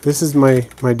 This is my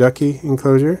ducky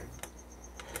enclosure.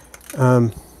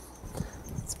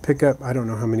 Let's pick up, I don't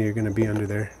know how many are going to be under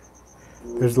there.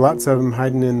 There's lots of them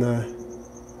hiding in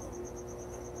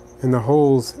the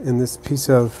holes in this piece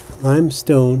of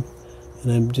limestone,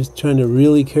 and I'm just trying to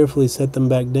really carefully set them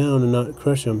back down and not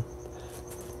crush them.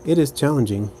 It is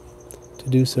challenging to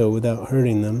do so without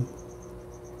hurting them.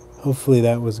 Hopefully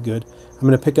that was good. I'm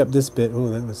going to pick up this bit. Oh,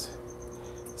 that was...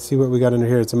 See what we got under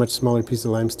here. It's a much smaller piece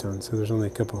of limestone, so there's only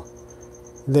a couple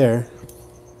there.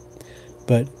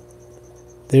 But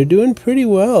they're doing pretty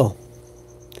well.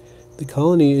 The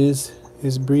colony is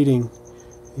breeding.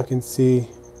 You can see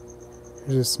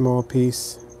there's a small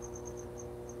piece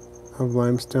of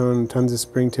limestone, tons of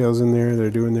springtails in there.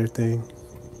 They're doing their thing.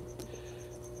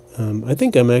 I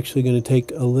think I'm actually going to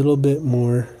take a little bit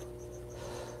more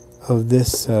of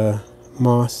this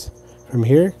moss from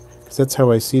here, because that's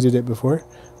how I seeded it before.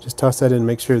 Just toss that in and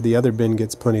make sure the other bin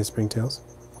gets plenty of springtails.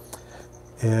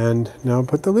 And now I'll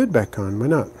put the lid back on. Why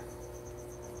not?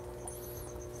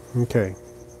 Okay.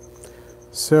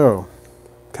 So,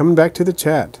 coming back to the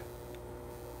chat.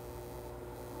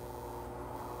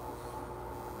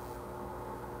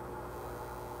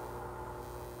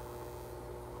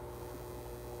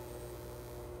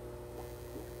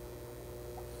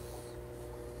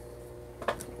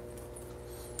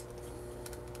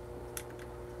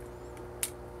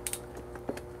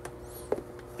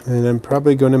 And I'm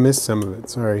probably going to miss some of it,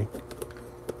 sorry.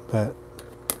 But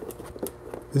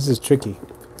this is tricky,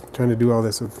 trying to do all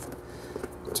this with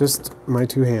just my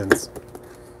two hands.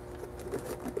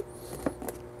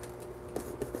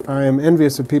 I am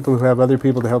envious of people who have other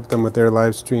people to help them with their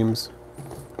live streams,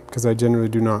 because I generally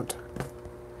do not.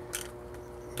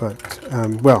 But,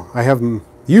 well, I have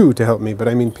you to help me, but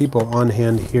I mean people on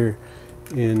hand here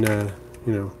in,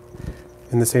 you know,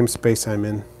 in the same space I'm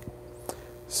in.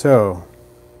 So...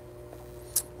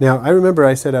 Now, I remember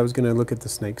I said I was going to look at the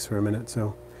snakes for a minute,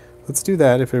 so let's do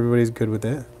that if everybody's good with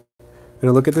that. I'm going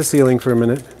to look at the ceiling for a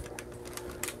minute.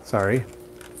 Sorry.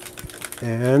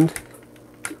 And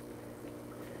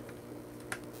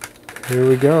here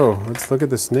we go. Let's look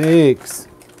at the snakes.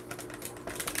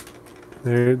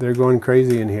 They're going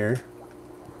crazy in here.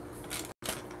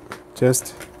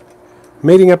 Just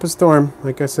mating up a storm,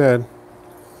 like I said.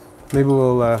 Maybe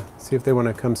we'll see if they want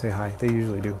to come say hi. They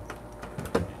usually do.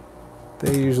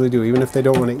 They usually do. Even if they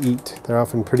don't want to eat, they're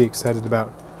often pretty excited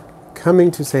about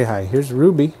coming to say hi. Here's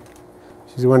Ruby.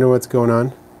 She's wondering what's going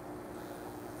on.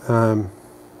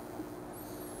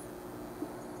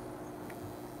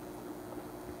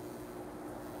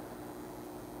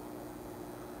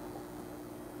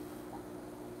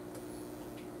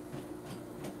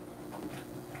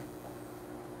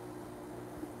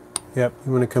 Yep,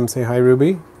 you want to come say hi,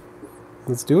 Ruby?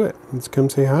 Let's do it. Let's come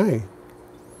say hi.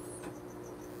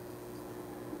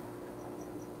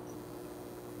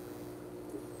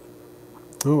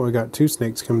 Oh, I got 2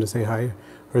 snakes come to say hi.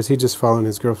 Or is he just following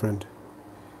his girlfriend?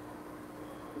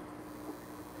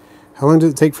 How long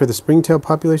does it take for the springtail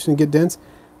population to get dense?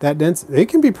 That dense? It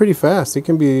can be pretty fast. It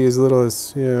can be as little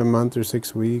as a month or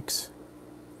 6 weeks.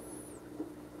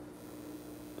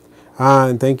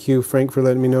 And thank you, Frank, for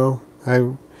letting me know.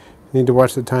 I need to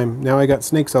watch the time. Now I got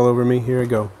snakes all over me. Here I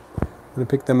go. I'm going to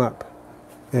pick them up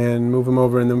and move them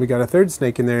over. And then we got a 3rd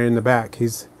snake in there in the back.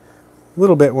 He's a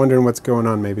little bit wondering what's going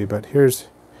on maybe. But here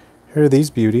are these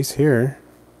beauties here.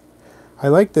 I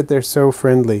like that they're so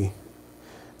friendly.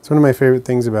 It's one of my favorite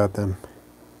things about them.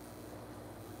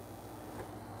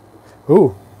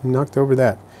 Ooh, knocked over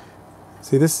that.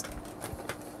 See this?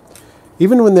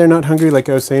 Even when they're not hungry, like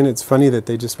I was saying, it's funny that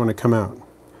they just want to come out.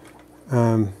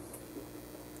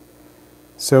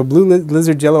 So blue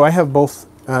lizard yellow, I have both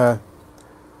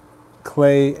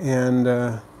clay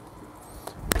and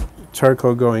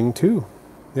charcoal going too.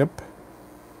 Yep.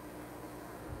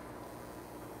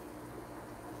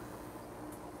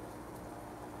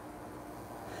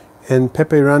 And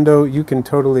Pepe Rondo, you can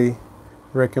totally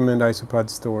recommend Isopod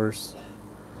stores.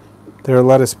 There are a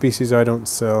lot of species I don't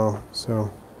sell.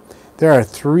 So there are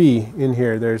 3 in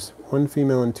here. There's 1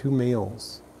 female and 2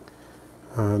 males.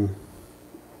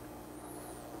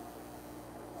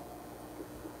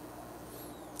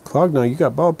 Clogna, you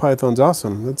got ball pythons,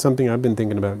 awesome. That's something I've been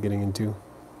thinking about getting into.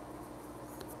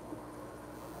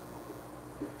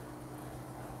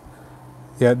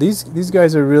 Yeah, these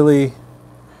guys are really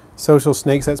social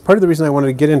snakes. That's part of the reason I wanted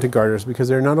to get into garters, because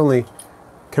they're not only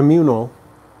communal,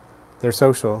 they're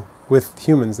social with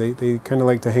humans. They kind of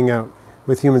like to hang out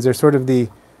with humans. They're sort of the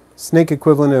snake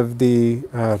equivalent of the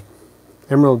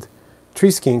emerald tree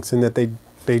skinks, in that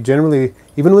they generally,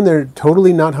 even when they're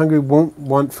totally not hungry, won't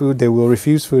want food. They will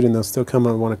refuse food, and they'll still come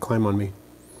and want to climb on me.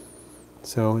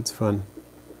 So it's fun.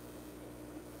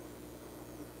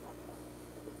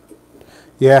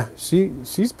 Yeah,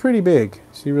 she's pretty big.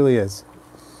 She really is.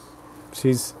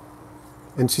 She's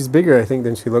bigger, I think,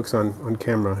 than she looks on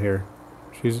camera here.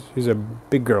 She's a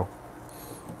big girl.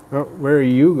 Oh, where are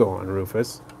you going,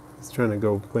 Rufus? He's trying to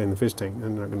go play in the fish tank.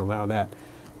 I'm not going to allow that.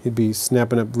 He'd be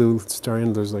snapping up blue star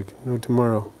antlers like no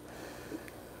tomorrow.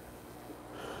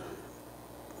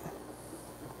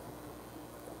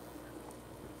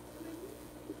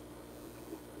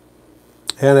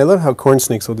 And I love how corn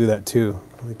snakes will do that too,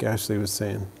 like Ashley was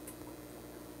saying.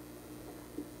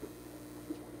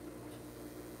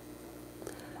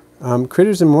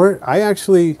 Critters and more, I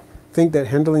actually think that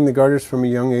handling the garters from a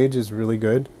young age is really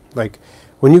good. Like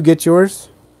when you get yours,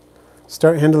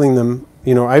 start handling them.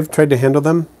 You know, I've tried to handle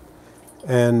them,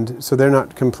 and so they're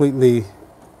not completely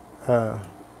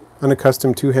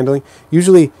unaccustomed to handling.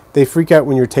 Usually they freak out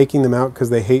when you're taking them out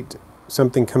because they hate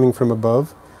something coming from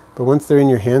above. But once they're in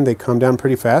your hand, they calm down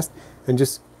pretty fast, and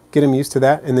just get them used to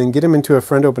that, and then get them into a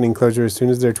front opening closure as soon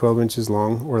as they're 12 inches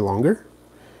long or longer,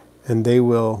 and they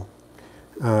will,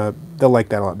 they'll like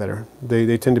that a lot better.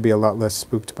 They tend to be a lot less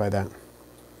spooked by that.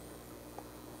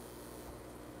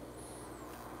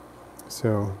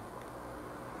 So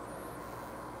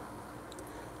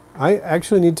I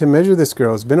actually need to measure this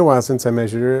girl. It's been a while since I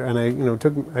measured her, and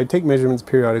I take measurements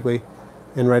periodically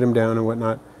and write them down and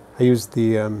whatnot. I use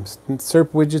the SERP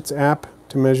Widgets app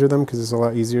to measure them because it's a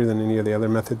lot easier than any of the other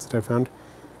methods that I found.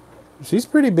 She's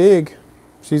pretty big.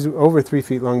 She's over 3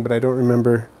 feet long, but I don't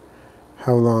remember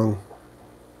how long.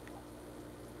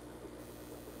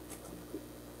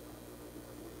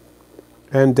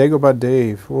 And Dagobah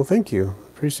Dave, well, thank you.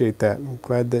 Appreciate that. I'm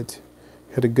glad that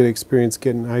you had a good experience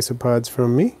getting isopods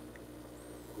from me.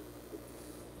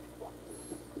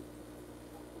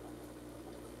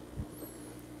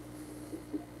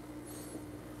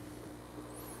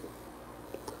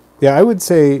 Yeah, I would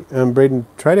say, Braden,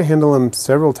 try to handle them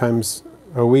several times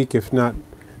a week, if not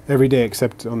every day,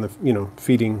 except on the,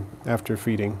 feeding, after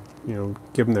feeding.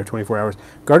 Give them their 24 hours.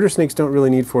 Garter snakes don't really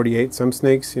need 48. Some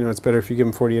snakes, it's better if you give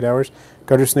them 48 hours.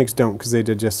 Garter snakes don't, because they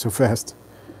digest so fast.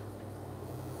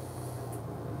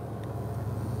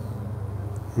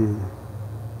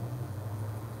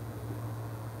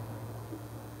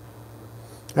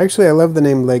 Actually, I love the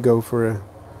name Lego for a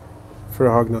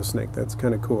hognose snake. That's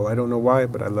kind of cool. I don't know why,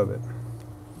 but I love it.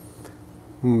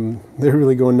 They're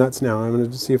really going nuts now. I'm going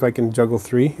to see if I can juggle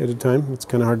 3 at a time. It's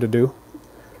kind of hard to do.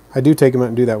 I do take them out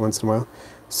and do that once in a while.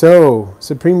 So,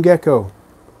 Supreme Gecko.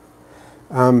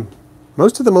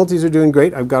 Most of the multis are doing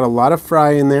great. I've got a lot of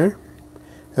fry in there.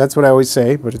 That's what I always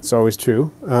say, but it's always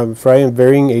true. Fry in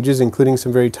varying ages, including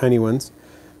some very tiny ones.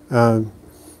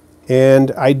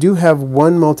 And I do have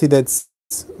one multi that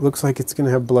looks like it's going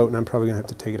to have bloat, and I'm probably going to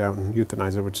have to take it out and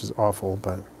euthanize it, which is awful,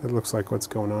 but it looks like what's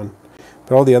going on.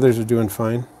 But all the others are doing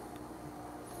fine.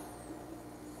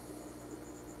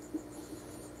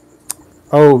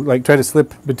 Oh, like try to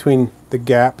slip between the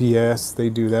gap. Yes, they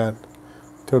do that.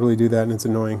 Totally do that, and it's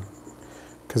annoying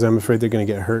because I'm afraid they're going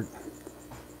to get hurt.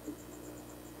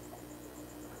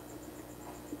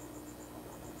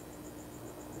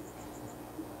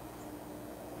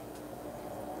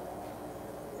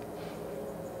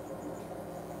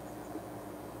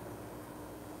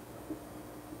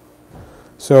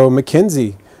 So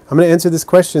Mackenzie, I'm going to answer this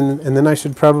question, and then I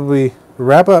should probably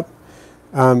wrap up.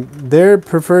 Their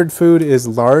preferred food is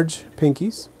large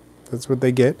pinkies. That's what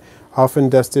they get, often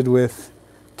dusted with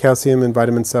calcium and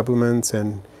vitamin supplements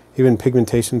and even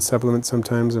pigmentation supplements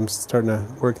sometimes. I'm starting to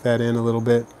work that in a little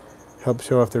bit, help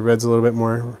show off their reds a little bit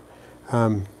more.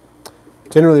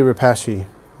 Generally Repashy.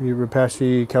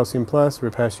 Repashy Calcium Plus,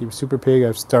 Repashy Super Pig.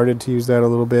 I've started to use that a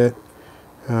little bit.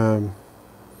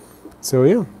 So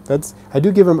yeah, I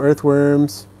do give them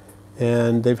earthworms,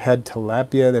 and they've had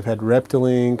tilapia, they've had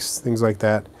reptilinks, things like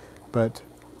that. But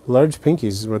large pinkies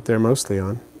is what they're mostly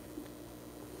on.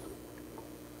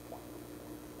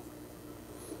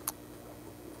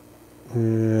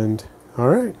 And all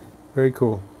right, very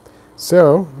cool.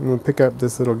 So I'm going to pick up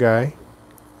this little guy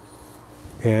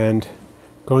and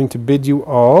going to bid you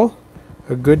all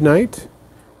a good night.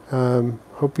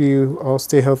 Hope you all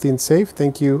stay healthy and safe.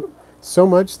 Thank you so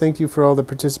much. Thank you for all the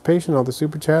participation, all the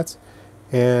super chats,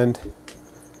 and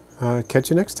catch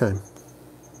you next time.